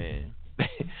wicked, man.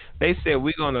 They said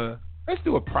let's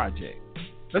do a project.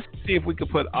 Let's see if we could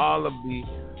put all of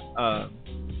the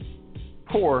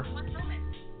poor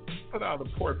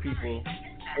people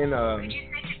in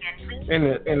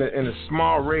a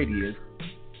small radius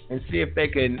and see if they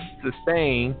can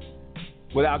sustain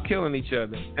without killing each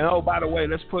other. And oh, by the way,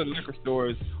 let's put liquor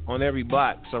stores on every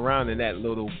block surrounding that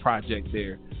little project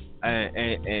there,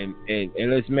 and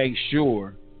let's make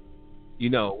sure,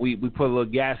 we put a little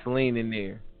gasoline in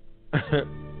there.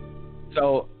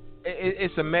 So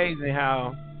it's amazing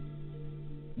how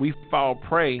we fall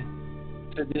prey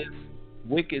to this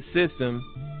wicked system,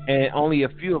 and only a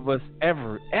few of us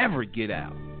ever get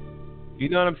out. You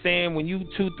know what I'm saying? When you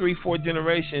 2, 3, 4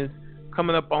 generations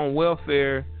coming up on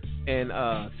welfare and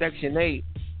Section 8,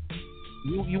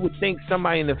 you would think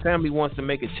somebody in the family wants to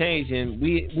make a change, and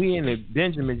we in the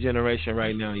Benjamin generation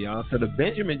right now, y'all. So the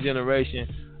Benjamin generation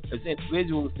is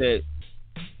individuals that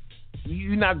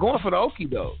you're not going for the okie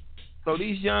doke. So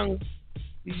these young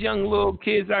little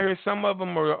kids out here, some of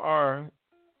them are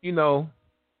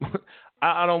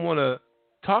I don't want to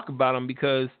talk about them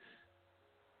because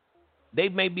they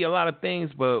may be a lot of things,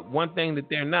 but one thing that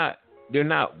they're not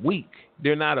weak.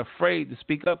 They're not afraid to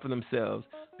speak up for themselves,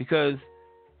 because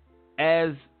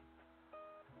I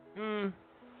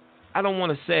don't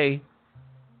want to say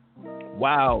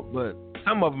wild, but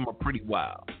some of them are pretty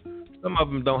wild. Some of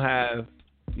them don't have,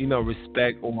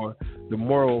 respect or the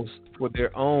morals for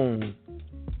their own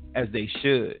as they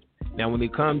should. Now, when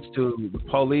it comes to the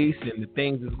police and the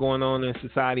things that's going on in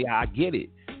society, I get it.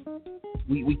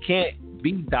 We can't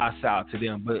be docile to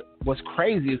them. But what's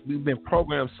crazy is we've been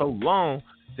programmed so long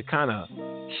to kind of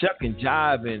shuck and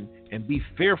jive and be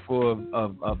fearful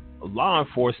of law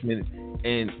enforcement.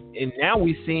 And now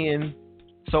we're seeing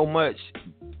so much,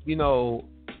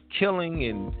 killing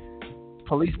and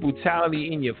police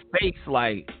brutality in your face,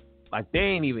 like they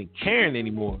ain't even caring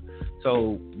anymore.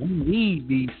 So we need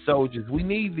these soldiers, we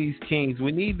need these kings,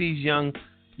 we need these young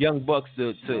bucks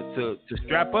to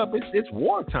strap up. It's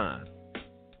wartime.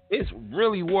 It's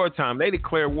really wartime. They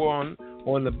declared war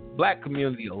on the black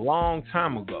community a long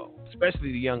time ago,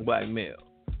 especially the young black male.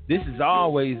 This has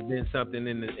always been something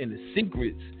in the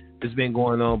secrets that's been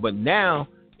going on, but now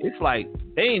it's like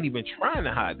they ain't even trying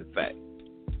to hide the fact.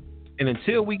 And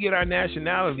until we get our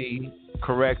nationality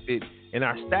corrected and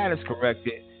our status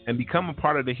corrected and become a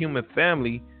part of the human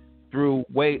family through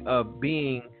way of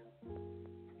being,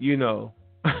 you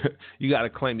got to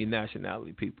claim your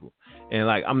nationality, people. And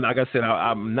like I said,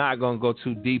 I'm not going to go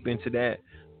too deep into that,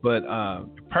 but the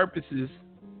purposes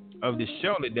of this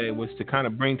show today was to kind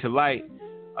of bring to light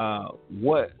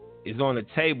what is on the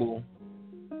table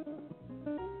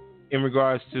in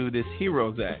regards to this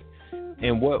HEROES Act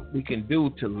and what we can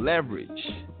do to leverage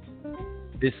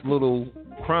this little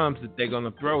crumbs that they're going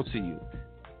to throw to you.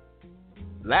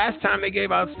 Last time they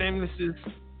gave out stimuluses,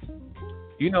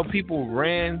 people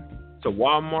ran to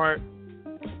Walmart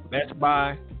Best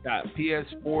Buy got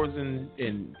PS4s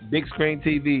and big screen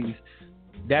TVs.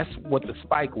 That's what the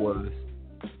spike was.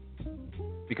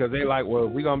 Because they like, well,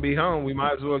 if we're going to be home, we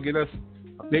might as well get us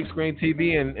a big screen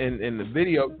TV and the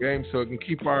video game so it can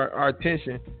keep our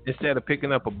attention instead of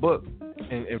picking up a book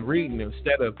and reading,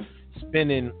 instead of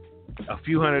spending a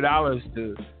few $100s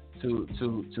to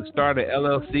start an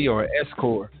LLC or an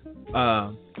S-Corp,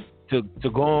 to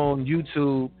go on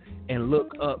YouTube and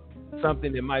look up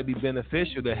something that might be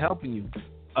beneficial to helping you.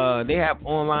 They have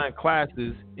online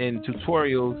classes and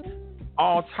tutorials.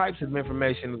 All types of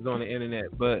information is on the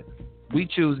internet, but we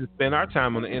choose to spend our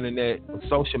time on the internet, on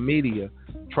social media,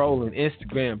 trolling,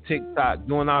 Instagram, TikTok,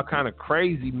 doing all kind of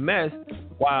crazy mess,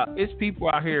 while it's people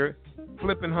out here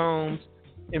flipping homes,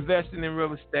 investing in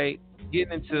real estate,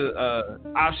 getting into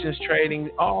options trading,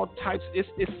 all types.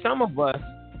 It's some of us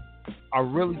are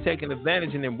really taking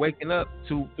advantage and then waking up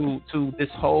to this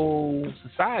whole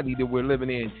society that we're living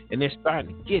in, and they're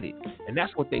starting to get it. And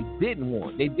that's what they didn't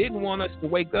want. They didn't want us to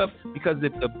wake up, because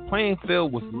if the playing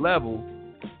field was level,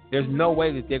 there's no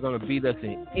way that they're going to beat us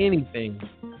in anything,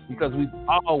 because we've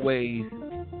always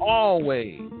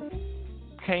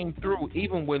came through.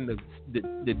 Even when the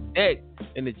deck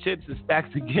and the chips are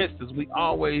stacked against us, we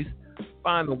always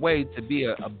find a way to be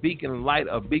a beacon of light,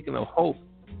 a beacon of hope.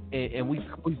 And we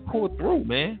pulled through,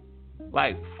 man.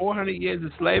 Like 400 years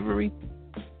of slavery,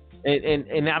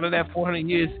 and out of that 400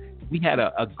 years, we had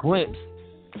a glimpse.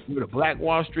 We were the Black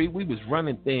Wall Street. We was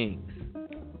running things.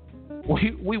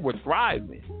 We were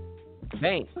thriving.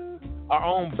 Banks, our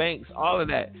own banks, all of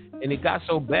that. And it got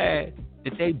so bad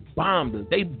that they bombed us.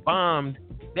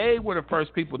 They were the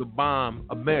first people to bomb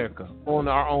America on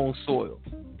our own soil.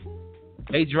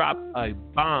 They dropped a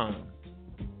bomb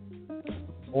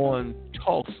on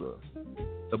Tulsa,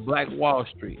 the Black Wall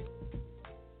Street.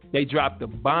 They dropped a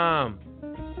bomb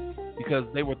because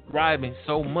they were thriving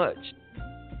so much,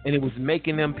 and it was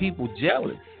making them people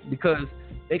jealous, because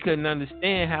they couldn't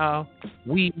understand how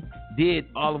we did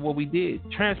all of what we did.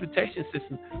 Transportation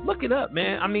system, look it up,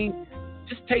 man. I mean,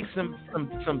 just take some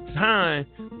time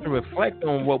to reflect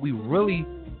on what we really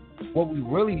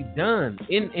done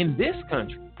in this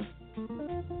country.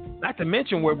 Not to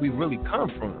mention where we really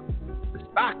come from, the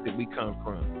stock that we come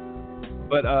from.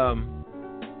 But I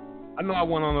know I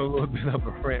went on a little bit of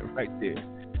a rant right there,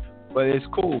 but it's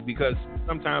cool because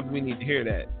sometimes we need to hear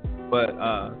that. But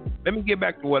let me get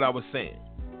back to what I was saying.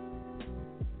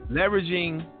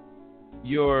 Leveraging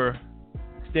your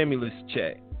stimulus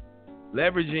check,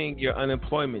 leveraging your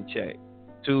unemployment check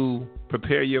to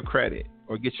prepare your credit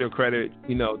or get your credit,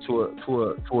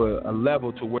 to a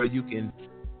level to where you can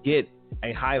get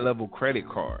a high level credit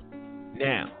card.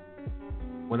 Now,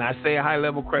 when I say a high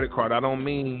level credit card, I don't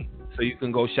mean so you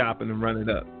can go shopping and run it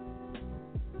up.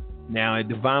 Now, at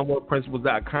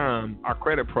DivineWealthPrinciples.com, our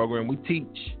credit program, we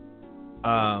teach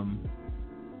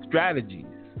strategies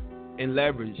and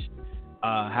leverage,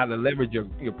 how to leverage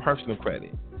your personal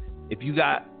credit. If you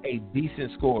got a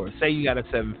decent score, say you got a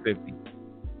 750,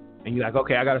 and you're like,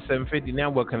 okay, I got a 750, now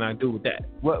what can I do with that?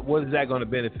 What is that going to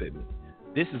benefit me?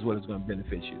 This is what it's going to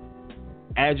benefit you.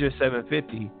 Add your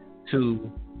 750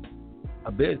 to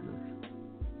a business.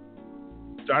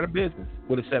 Start a business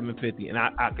with a 750, and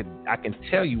I can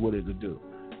tell you what it'll do.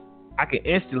 I can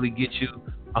instantly get you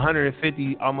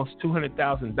 $150, almost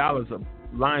 $200,000 of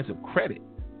lines of credit,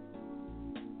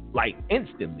 like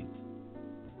instantly.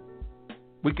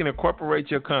 We can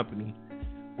incorporate your company.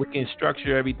 We can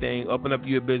structure everything, open up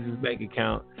your business bank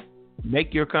account,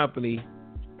 make your company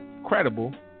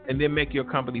credible, and then make your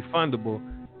company fundable.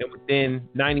 And within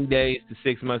 90 days to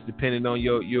 6 months, depending on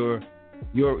your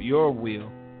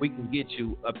will, we can get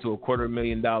you up to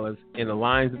 $250,000 in the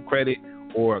lines of credit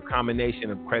or a combination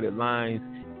of credit lines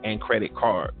and credit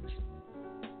cards.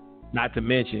 Not to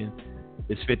mention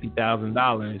this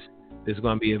 $50,000 that's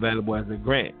going to be available as a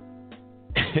grant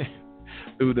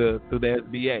through the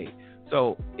SBA.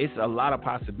 So it's a lot of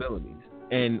possibilities.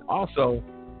 And also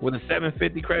with a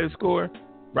 750 credit score,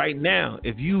 right now,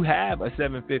 if you have a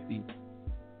 750,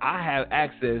 I have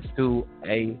access to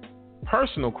a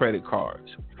personal credit cards,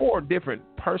 4 different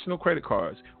personal credit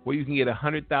cards where you can get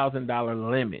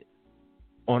 $100,000 limit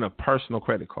on a personal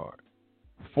credit card.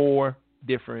 4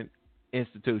 different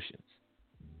institutions.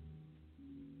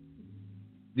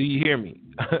 Do you hear me?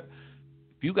 If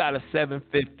you got a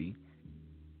 750,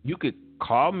 you could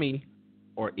call me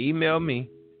or email me,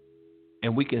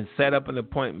 and we can set up an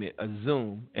appointment, a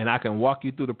Zoom, and I can walk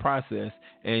you through the process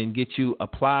and get you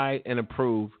applied and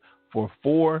approved for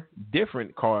 4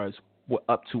 different cards with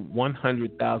up to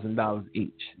 $100,000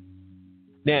 each.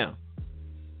 Now,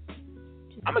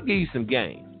 I'm going to give you some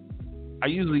game. I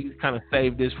usually kind of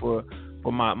save this for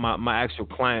for my actual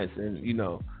clients and,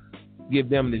 give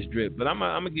them this drip. But I'm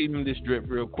gonna give them this drip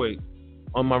real quick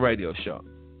on my radio show.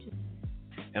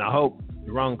 And I hope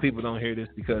the wrong people don't hear this,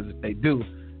 because if they do,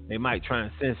 they might try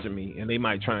and censor me and they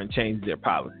might try and change their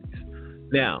policies.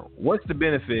 Now, what's the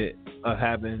benefit of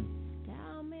having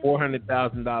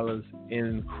 $400,000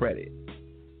 in credit?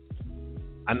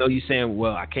 I know you're saying,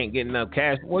 well, I can't get enough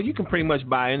cash. Well, you can pretty much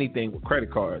buy anything with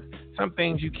credit cards. Some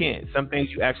things you can't. Some things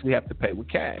you actually have to pay with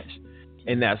cash.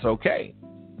 And that's okay.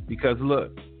 Because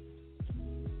look,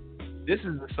 this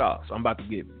is the sauce I'm about to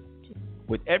give you.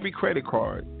 With every credit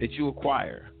card that you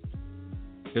acquire,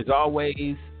 there's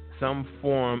always some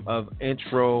form of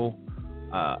introductory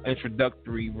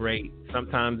rate.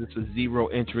 Sometimes it's a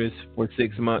 0 interest for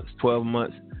 6 months, 12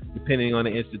 months, depending on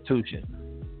the institution.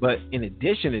 But in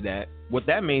addition to that, what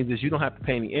that means is you don't have to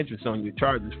pay any interest on your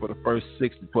charges for the first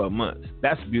 6 to 12 months.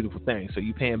 That's a beautiful thing. So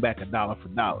you're paying back $1 for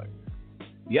 $1.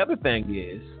 The other thing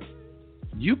is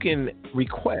you can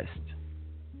request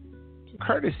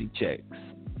courtesy checks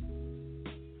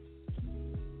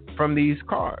from these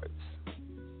cards.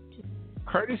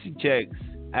 Courtesy checks,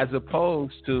 as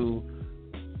opposed to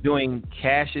doing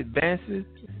cash advances.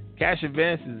 Cash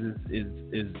advances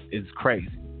is crazy.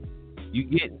 You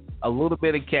get a little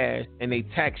bit of cash and they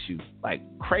tax you like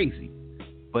crazy.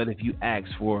 But if you ask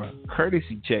for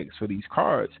courtesy checks for these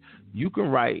cards, you can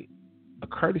write a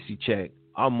courtesy check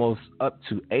almost up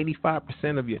to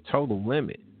 85% of your total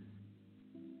limit.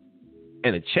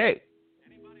 And a check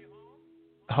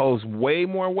holds way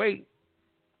more weight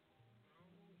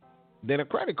than a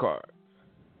credit card.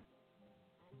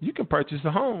 You can purchase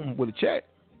a home with a check.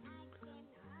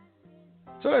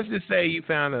 So let's just say you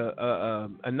found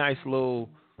a nice little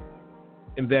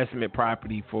investment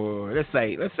property for let's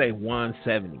say $170,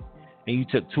 and you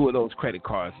took 2 of those credit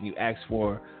cards and you asked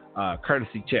for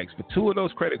courtesy checks for 2 of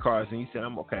those credit cards, and you said,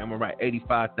 I'm gonna write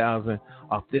 $85,000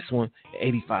 off this one,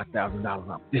 $85,000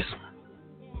 off this one.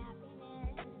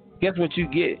 Guess what you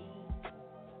get?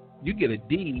 You get a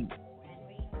deed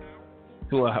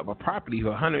to a property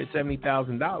for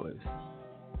 $170,000,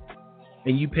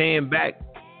 and you paying back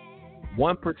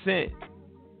 1%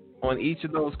 on each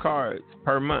of those cards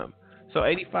per month. So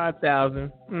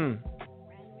 85,000.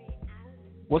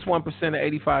 What's 1% of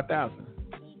 85,000?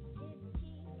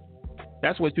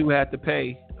 That's what you have to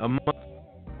pay a month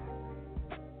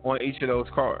on each of those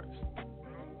cards.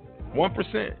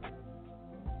 1%.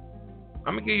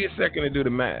 I'm gonna give you a second to do the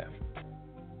math.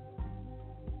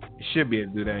 You should be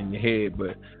able to do that in your head,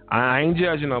 but I ain't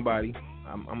judging nobody.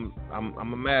 I'm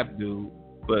a math dude,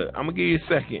 but I'm gonna give you a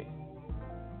second.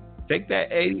 Take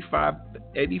that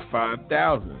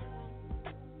 85,000,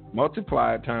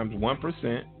 multiply it times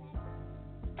 1%,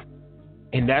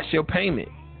 and that's your payment.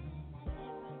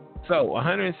 So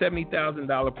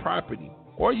 $170,000 property,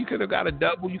 or you could have got a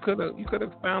double. You could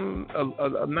have found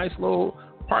a nice little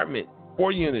apartment,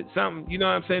 4 units, something. You know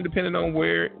what I'm saying? Depending on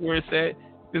where it's at.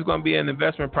 If it's going to be an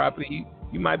investment property,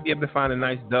 you might be able to find a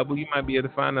nice double. You might be able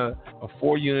to find a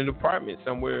 4-unit apartment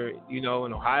somewhere, in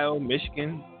Ohio,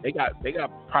 Michigan. They got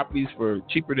properties for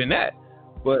cheaper than that,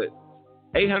 but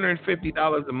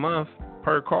 $850 a month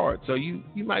per card. So you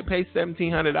might pay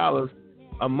 $1,700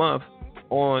 a month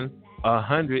on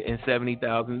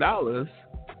 $170,000.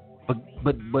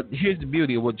 But here's the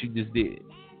beauty of what you just did.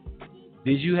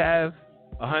 Did you have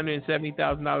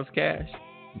 $170,000 cash?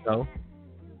 No.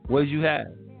 What did you have?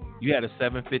 You had a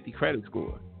 750 credit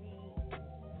score.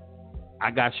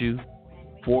 I got you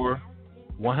 4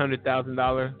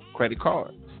 $100,000 credit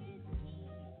cards.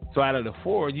 So out of the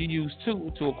 4, you use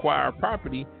 2 to acquire a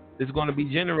property that's going to be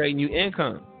generating you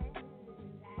income.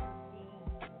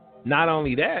 Not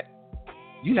only that,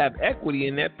 you have equity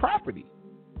in that property.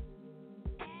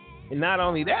 And not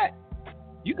only that,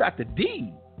 you got the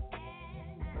deed.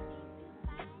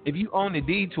 If you own the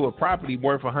deed to a property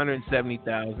worth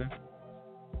 $170,000,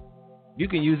 you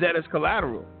can use that as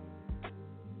collateral.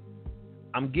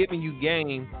 I'm giving you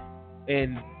game,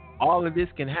 and all of this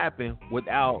can happen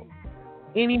without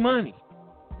any money.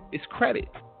 It's credit.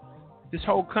 This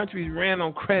whole country ran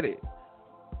on credit.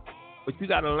 But you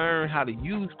got to learn how to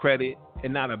use credit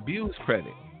and not abuse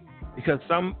credit. Because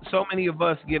so many of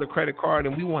us get a credit card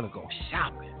and we want to go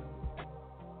shopping.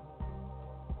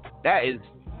 That is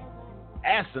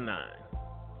asinine.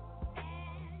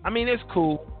 I mean, it's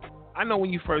cool. I know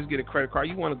when you first get a credit card,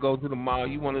 you want to go to the mall,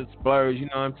 you want to splurge, you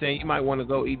know what I'm saying? You might want to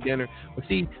go eat dinner. But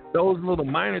see, those little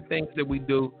minor things that we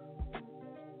do,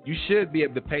 you should be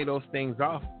able to pay those things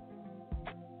off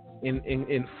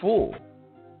in full.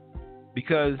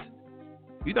 Because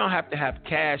you don't have to have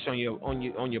cash on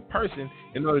your person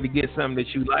in order to get something that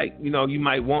you like. You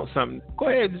might want something. Go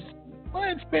ahead, just go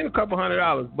ahead and spend a couple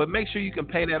 $100, but make sure you can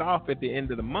pay that off at the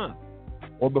end of the month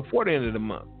or before the end of the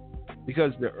month.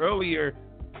 Because the earlier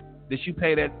that you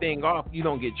pay that thing off, you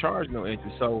don't get charged no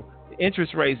interest. So the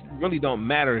interest rates really don't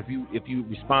matter if you're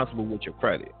responsible with your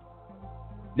credit.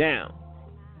 Now,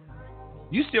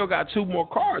 you still got 2 more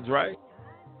cards, right?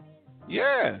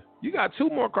 Yeah, you got 2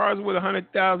 more cards with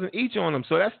 $100,000 each on them.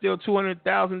 So that's still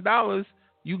 $200,000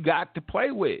 you got to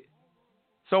play with.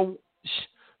 So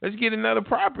let's get another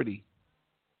property.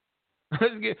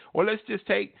 Let's just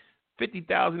take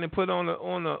 $50,000 and put on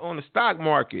the stock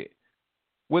market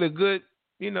with a good,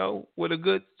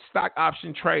 stock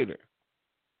option trader.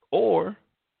 Or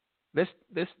let's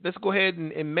go ahead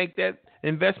and make that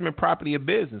investment property a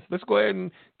business. Let's go ahead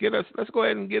and get us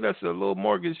a little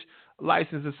mortgage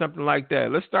license or something like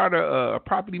that. Let's start a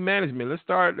property management. Let's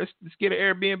get an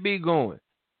Airbnb going.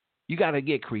 You got to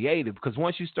get creative, because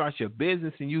once you start your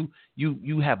business and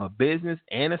you have a business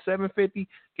and a 750,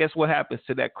 guess what happens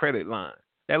to that credit line?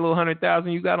 That little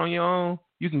 $100,000 you got on your own,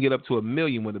 you can get up to $1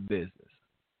 million with a business.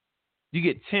 You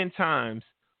get 10 times,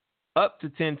 up to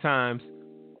 10 times,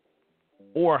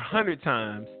 or 100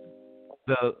 times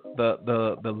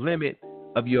the limit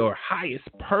of your highest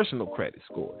personal credit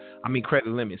score. Credit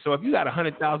limit. So if you got a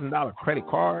 $100,000 credit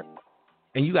card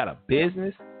and you got a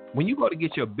business, when you go to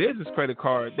get your business credit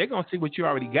card, they're going to see what you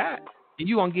already got, and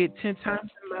you're going to get 10 times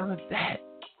the amount of that.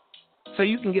 So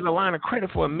you can get a line of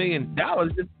credit for $1 million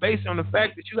just based on the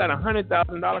fact that you got a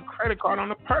 $100,000 credit card on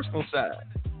the personal side.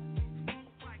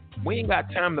 We ain't got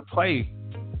time to play.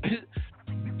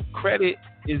 Credit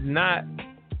is not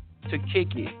to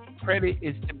kick it. Credit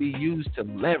is to be used to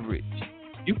leverage.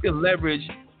 You can leverage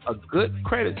a good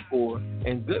credit score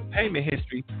and good payment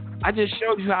history. I just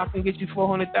showed you how I can get you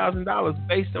 $400,000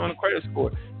 based on a credit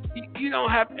score. You don't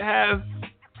have to have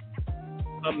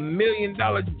 $1 million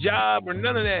job or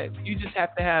none of that. You just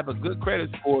have to have a good credit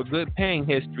score, good paying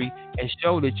history, and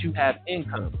show that you have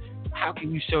income. How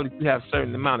can you show that you have a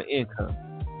certain amount of income?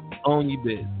 Own your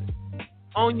business.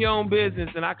 Own your own business,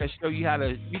 and I can show you how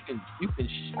to.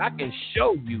 I can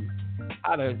show you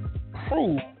how to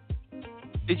prove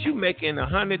that you're making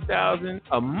 $100,000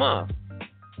 a month,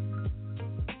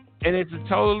 and it's a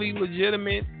totally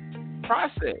legitimate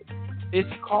process. It's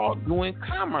called doing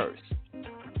commerce,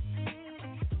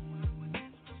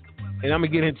 and I'm gonna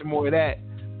get into more of that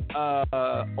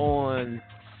on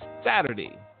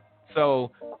Saturday.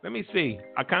 So let me see.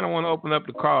 I kind of want to open up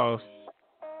the calls.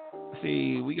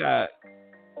 See, we got.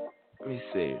 Let me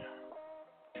see.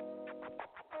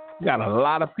 We got a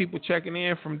lot of people checking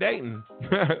in from Dayton.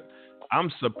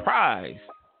 I'm surprised.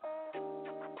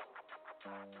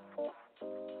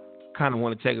 Kind of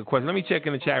want to take a question. Let me check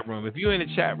in the chat room. If you're in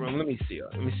the chat room, let me see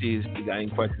if we got any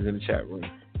questions in the chat room.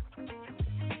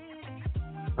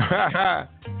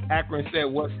 Akron said,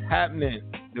 "What's happening,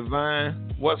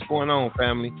 Divine? What's going on,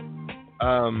 family?"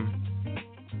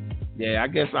 Yeah, I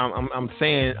guess I'm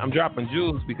saying I'm dropping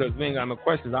jewels because we ain't got no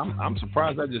questions. I'm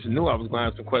surprised. I just knew I was going to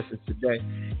have some questions today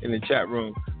in the chat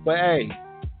room. But hey,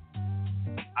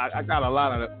 I got a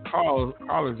lot of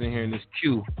callers in here in this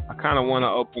queue. I kind of want to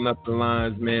open up the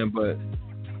lines, man, but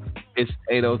it's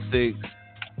 8:06.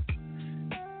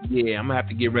 Yeah, I'm gonna have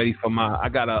to get ready for I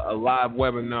got a live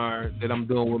webinar that I'm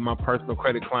doing with my personal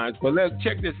credit clients. But let's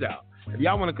check this out. If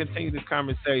y'all want to continue this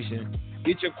conversation,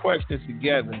 get your questions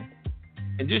together.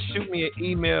 And just shoot me an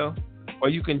email, or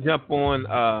you can jump on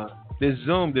this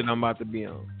Zoom that I'm about to be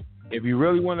on. If you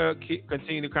really want to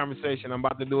continue the conversation, I'm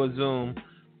about to do a Zoom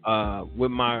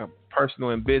with my personal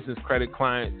and business credit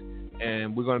clients,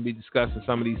 and we're going to be discussing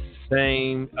some of these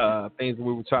same things that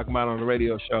we were talking about on the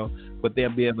radio show, but they'll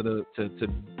be able to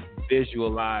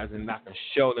visualize, and I can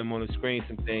show them on the screen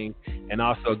some things, and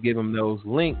also give them those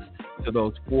links to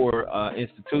those 4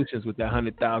 institutions with that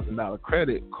 $100,000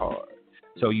 credit card.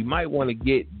 So you might want to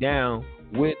get down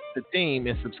with the team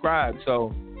and subscribe.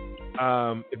 So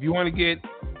if you want to get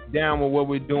down with what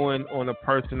we're doing on the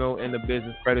personal and the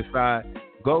business credit side,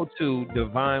 go to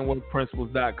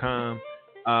divineworkprinciples.com,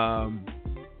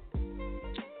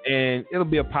 and it'll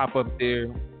be a pop-up there.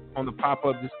 On the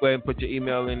pop-up, just go ahead and put your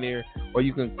email in there, or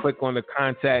you can click on the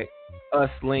Contact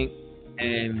Us link,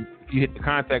 and if you hit the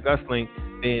Contact Us link,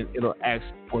 then it'll ask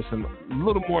for some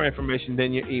little more information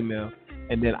than your email.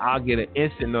 And then I'll get an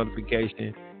instant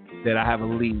notification that I have a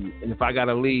lead. And if I got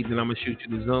a lead, then I'm going to shoot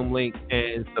you the Zoom link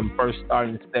and some first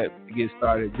starting steps to get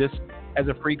started, just as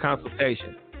a free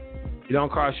consultation. It don't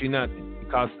cost you nothing. It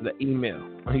costs the email.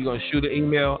 You're going to shoot an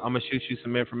email, I'm going to shoot you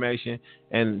some information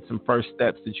and some first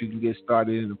steps that you can get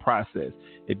started in the process.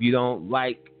 If you don't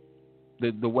like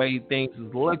the way things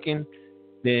is looking,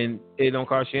 then it don't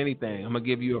cost you anything. I'm going to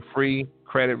give you a free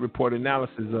credit report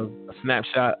analysis of a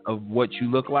snapshot of what you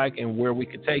look like and where we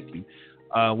can take you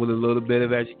with a little bit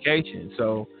of education.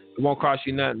 So it won't cost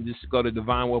you nothing. Just go to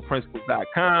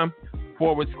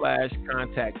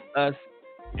divinewealthprinciples.com/contact us,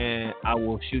 and I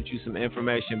will shoot you some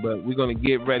information. But we're going to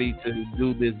get ready to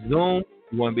do this Zoom.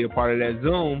 You want to be a part of that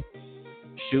Zoom,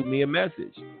 shoot me a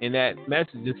message. In that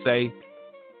message, just say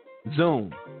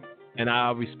Zoom, and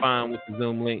I'll respond with the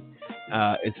Zoom link.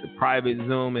 It's a private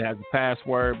Zoom. It has a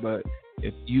password, but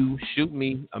if you shoot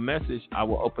me a message, I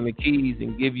will open the keys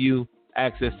and give you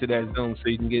access to that Zoom so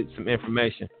you can get some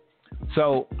information.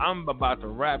 So I'm about to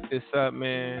wrap this up,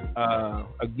 man.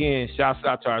 Again, shouts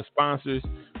out to our sponsors,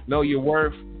 Know Your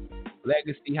Worth,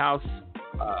 Legacy House,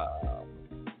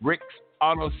 Rick's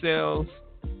Auto Sales,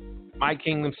 My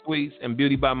Kingdom Suites, and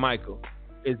Beauty by Michael.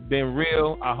 It's been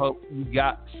real. I hope you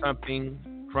got something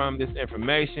from this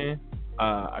information.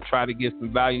 I try to give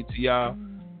some value to y'all.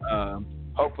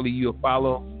 Hopefully you'll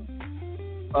follow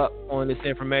up on this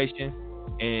information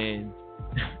and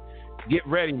get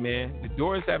ready, man. The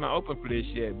doors haven't opened for this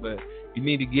yet, but you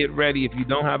need to get ready. If you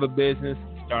don't have a business,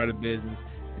 start a business.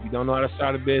 If you don't know how to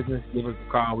start a business, give us a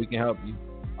call. We can help you.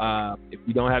 If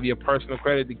you don't have your personal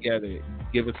credit together,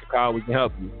 give us a call. We can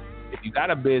help you. If you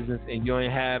got a business and you don't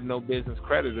have no business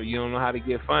credit or you don't know how to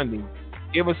get funding,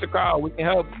 give us a call. We can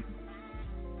help you.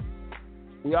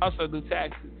 We also do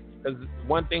taxes, because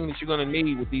one thing that you're going to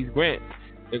need with these grants,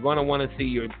 they're going to want to see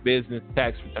your business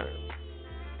tax returns.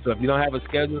 So if you don't have a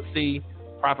Schedule C,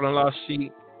 profit and loss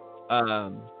sheet,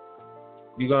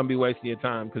 you're going to be wasting your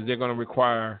time, because they're going to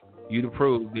require you to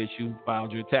prove that you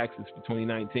filed your taxes for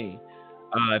 2019.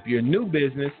 If you're a new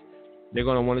business, they're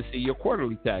going to want to see your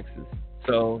quarterly taxes.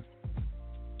 So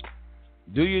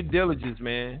do your diligence,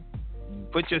 man.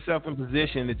 Put yourself in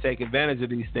position to take advantage of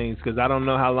these things, because I don't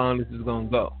know how long this is going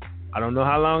to go. I don't know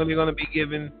how long they're going to be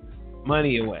giving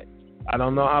money away. I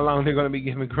don't know how long they're going to be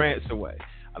giving grants away.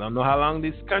 I don't know how long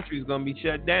this country is going to be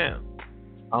shut down.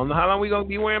 I don't know how long we're going to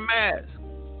be wearing masks.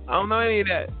 I don't know any of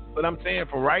that. But I'm saying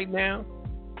for right now,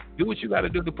 do what you got to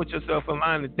do to put yourself in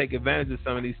line to take advantage of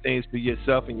some of these things for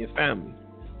yourself and your family.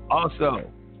 Also,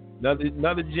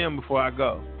 another gem before I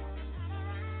go.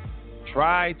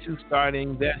 Try to start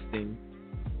investing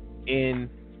in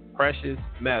precious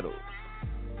metals.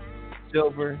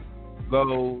 Silver,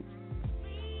 gold.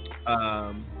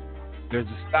 There's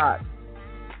a stock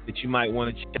that you might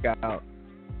want to check out.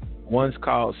 One's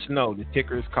called SNOW. The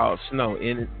ticker is called SNOW,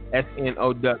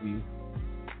 SNOW.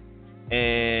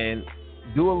 And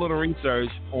do a little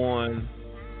research on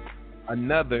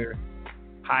another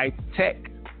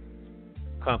high-tech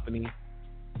company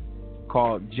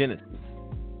called Genesis.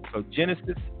 So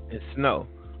Genesis and SNOW.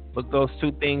 Look those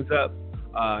two things up.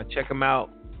 Check them out.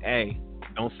 Hey,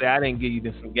 don't say I didn't give you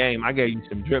some game. I gave you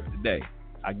some drip today.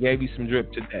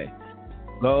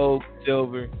 Gold,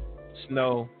 silver,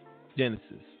 SNOW,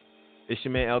 Genesis. It's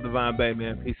your man, El Divine Bay,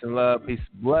 man. Peace and love. Peace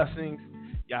and blessings.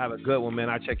 Y'all have a good one, man.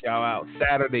 I'll check y'all out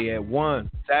Saturday at 1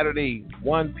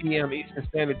 p.m. Eastern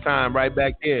Standard Time, right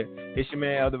back here. It's your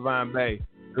man, El Divine Bay.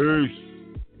 Peace.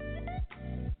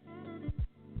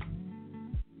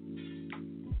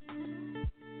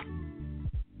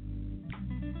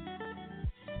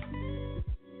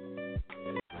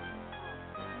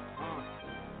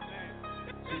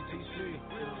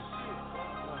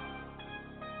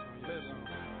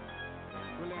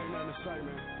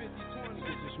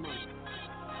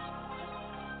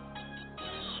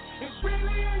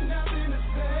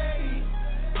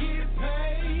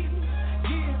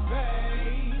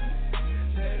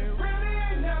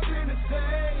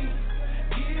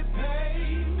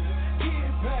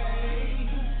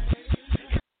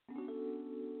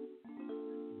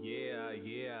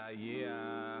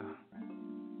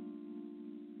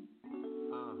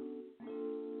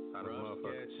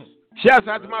 Shouts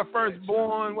out to my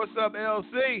firstborn. What's up,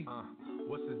 LC?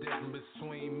 What's the difference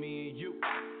between me and you?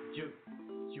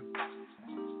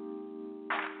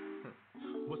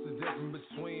 What's the difference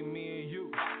between me and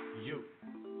you?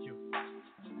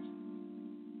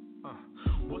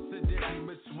 What's the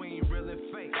difference between real and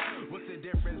fake? What's the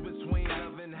difference between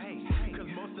love and hate? Cause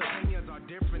most opinions are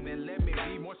different, and let me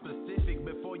be more specific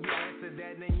before you answer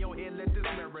that. In your head, let this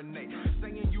marinate.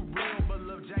 Saying you real, but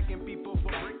love jacking people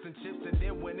for bricks and chips, and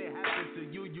then when it happens to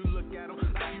you, you look at them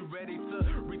like you ready to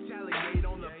retaliate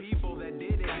on the people that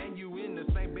did it, and you in the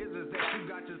same business that you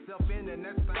got yourself in, and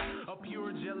that's a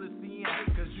pure jealousy and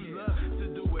hate, cause you love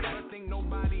to do it, but think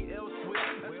nobody else will.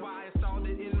 That's why I installed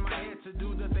it in my head to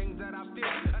do the things that I feel.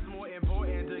 That's more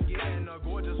important to getting a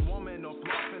gorgeous woman or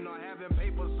flossing or having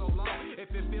paper so long. If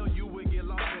it feel you would get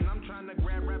lost, and I'm trying to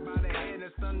grab right by the head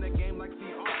and stun the game like C.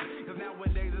 Austin, cause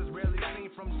nowadays it's rarely seen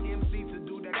from MC to do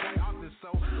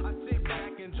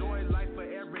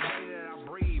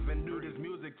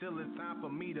it's time for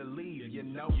me to leave. You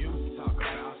know, you talk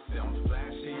about some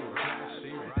flashy rides,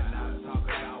 and I talk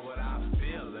about what I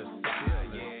feel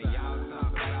inside. Yeah, y'all talk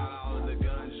about all of the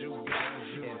guns you got,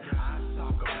 and I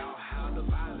talk about how the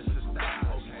violence is stopped.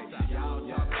 Okay, y'all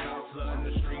talk about flooding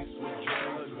the streets with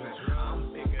drugs, and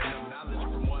I'm picking up knowledge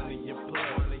from one of your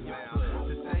plugs. Now,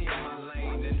 to stay in my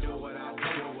lane and do what I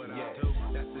do,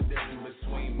 that's the difference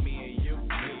between me and you.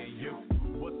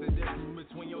 What's the difference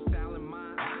between your style and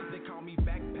mine? They call me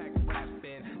backpack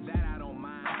rapping, that I don't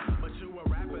mind. But you a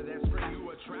rapper that's free, you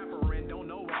a trapper and don't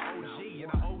know an OG. And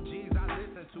the OGs I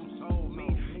listen to told me,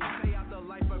 stay out the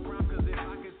life of crime, cause if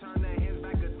I could turn their hands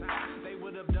back of time, they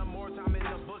would have done more time in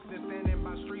the books than standing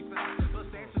by street signs. But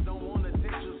stances don't want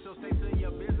attention, so stay to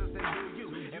your business and do you.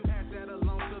 And pass that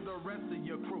along to the rest of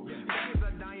your crew. Kids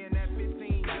are dying at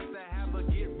 15 just to have a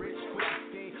get rich quick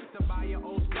scheme, to buy your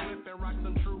old school whip and rock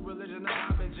some true religion of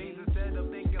robbing jeans instead of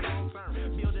thinking long term,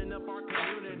 building up our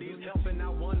communities, helping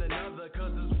out one another,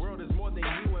 cause this world is more than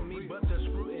you and me. But the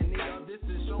scrutiny of this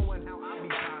is showing how I be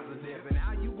positive, and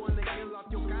how you wanna kill off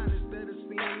your kind instead of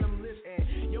seeing them live.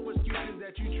 And your excuse is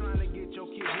that you trying to get your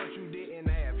kids what you didn't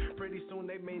have. Pretty soon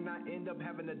they may not end up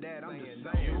having a dad. I'm just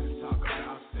saying. You talk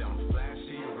about some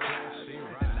flashy rides,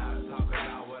 and I talk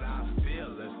about what I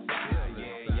feel inside.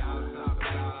 Yeah, y'all talk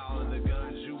about all of the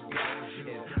guns you got,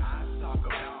 and I talk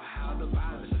about how the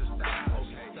violence is stopped.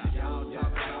 Okay, y'all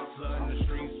talk about flooding the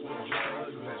streets with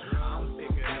drugs, and I'm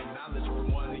picking up knowledge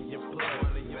from one of your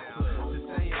plugs. Now, to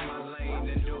stay in my lane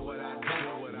and do what I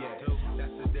do,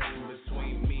 that's the difference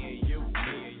between me and you.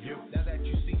 Now that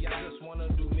you see, I just wanna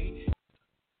do me.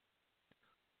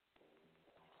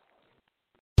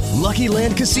 Lucky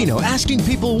Land Casino, asking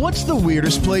people, what's the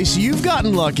weirdest place you've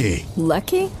gotten lucky?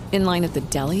 Lucky? In line at the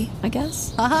deli, I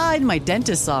guess? Aha, in my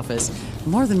dentist's office.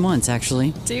 More than once,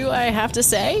 actually. Do I have to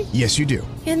say? Yes, you do.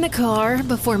 In the car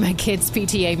before my kids'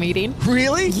 PTA meeting.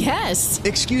 Really? Yes.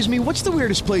 Excuse me, what's the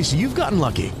weirdest place you've gotten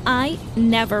lucky? I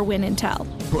never win and tell.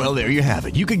 Well, there you have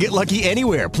it. You can get lucky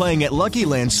anywhere, playing at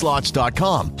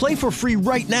LuckyLandSlots.com. Play for free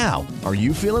right now. Are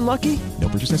you feeling lucky? No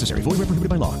purchase necessary. Void where prohibited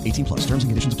by law. 18+. Terms and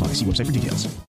conditions apply. See website for details.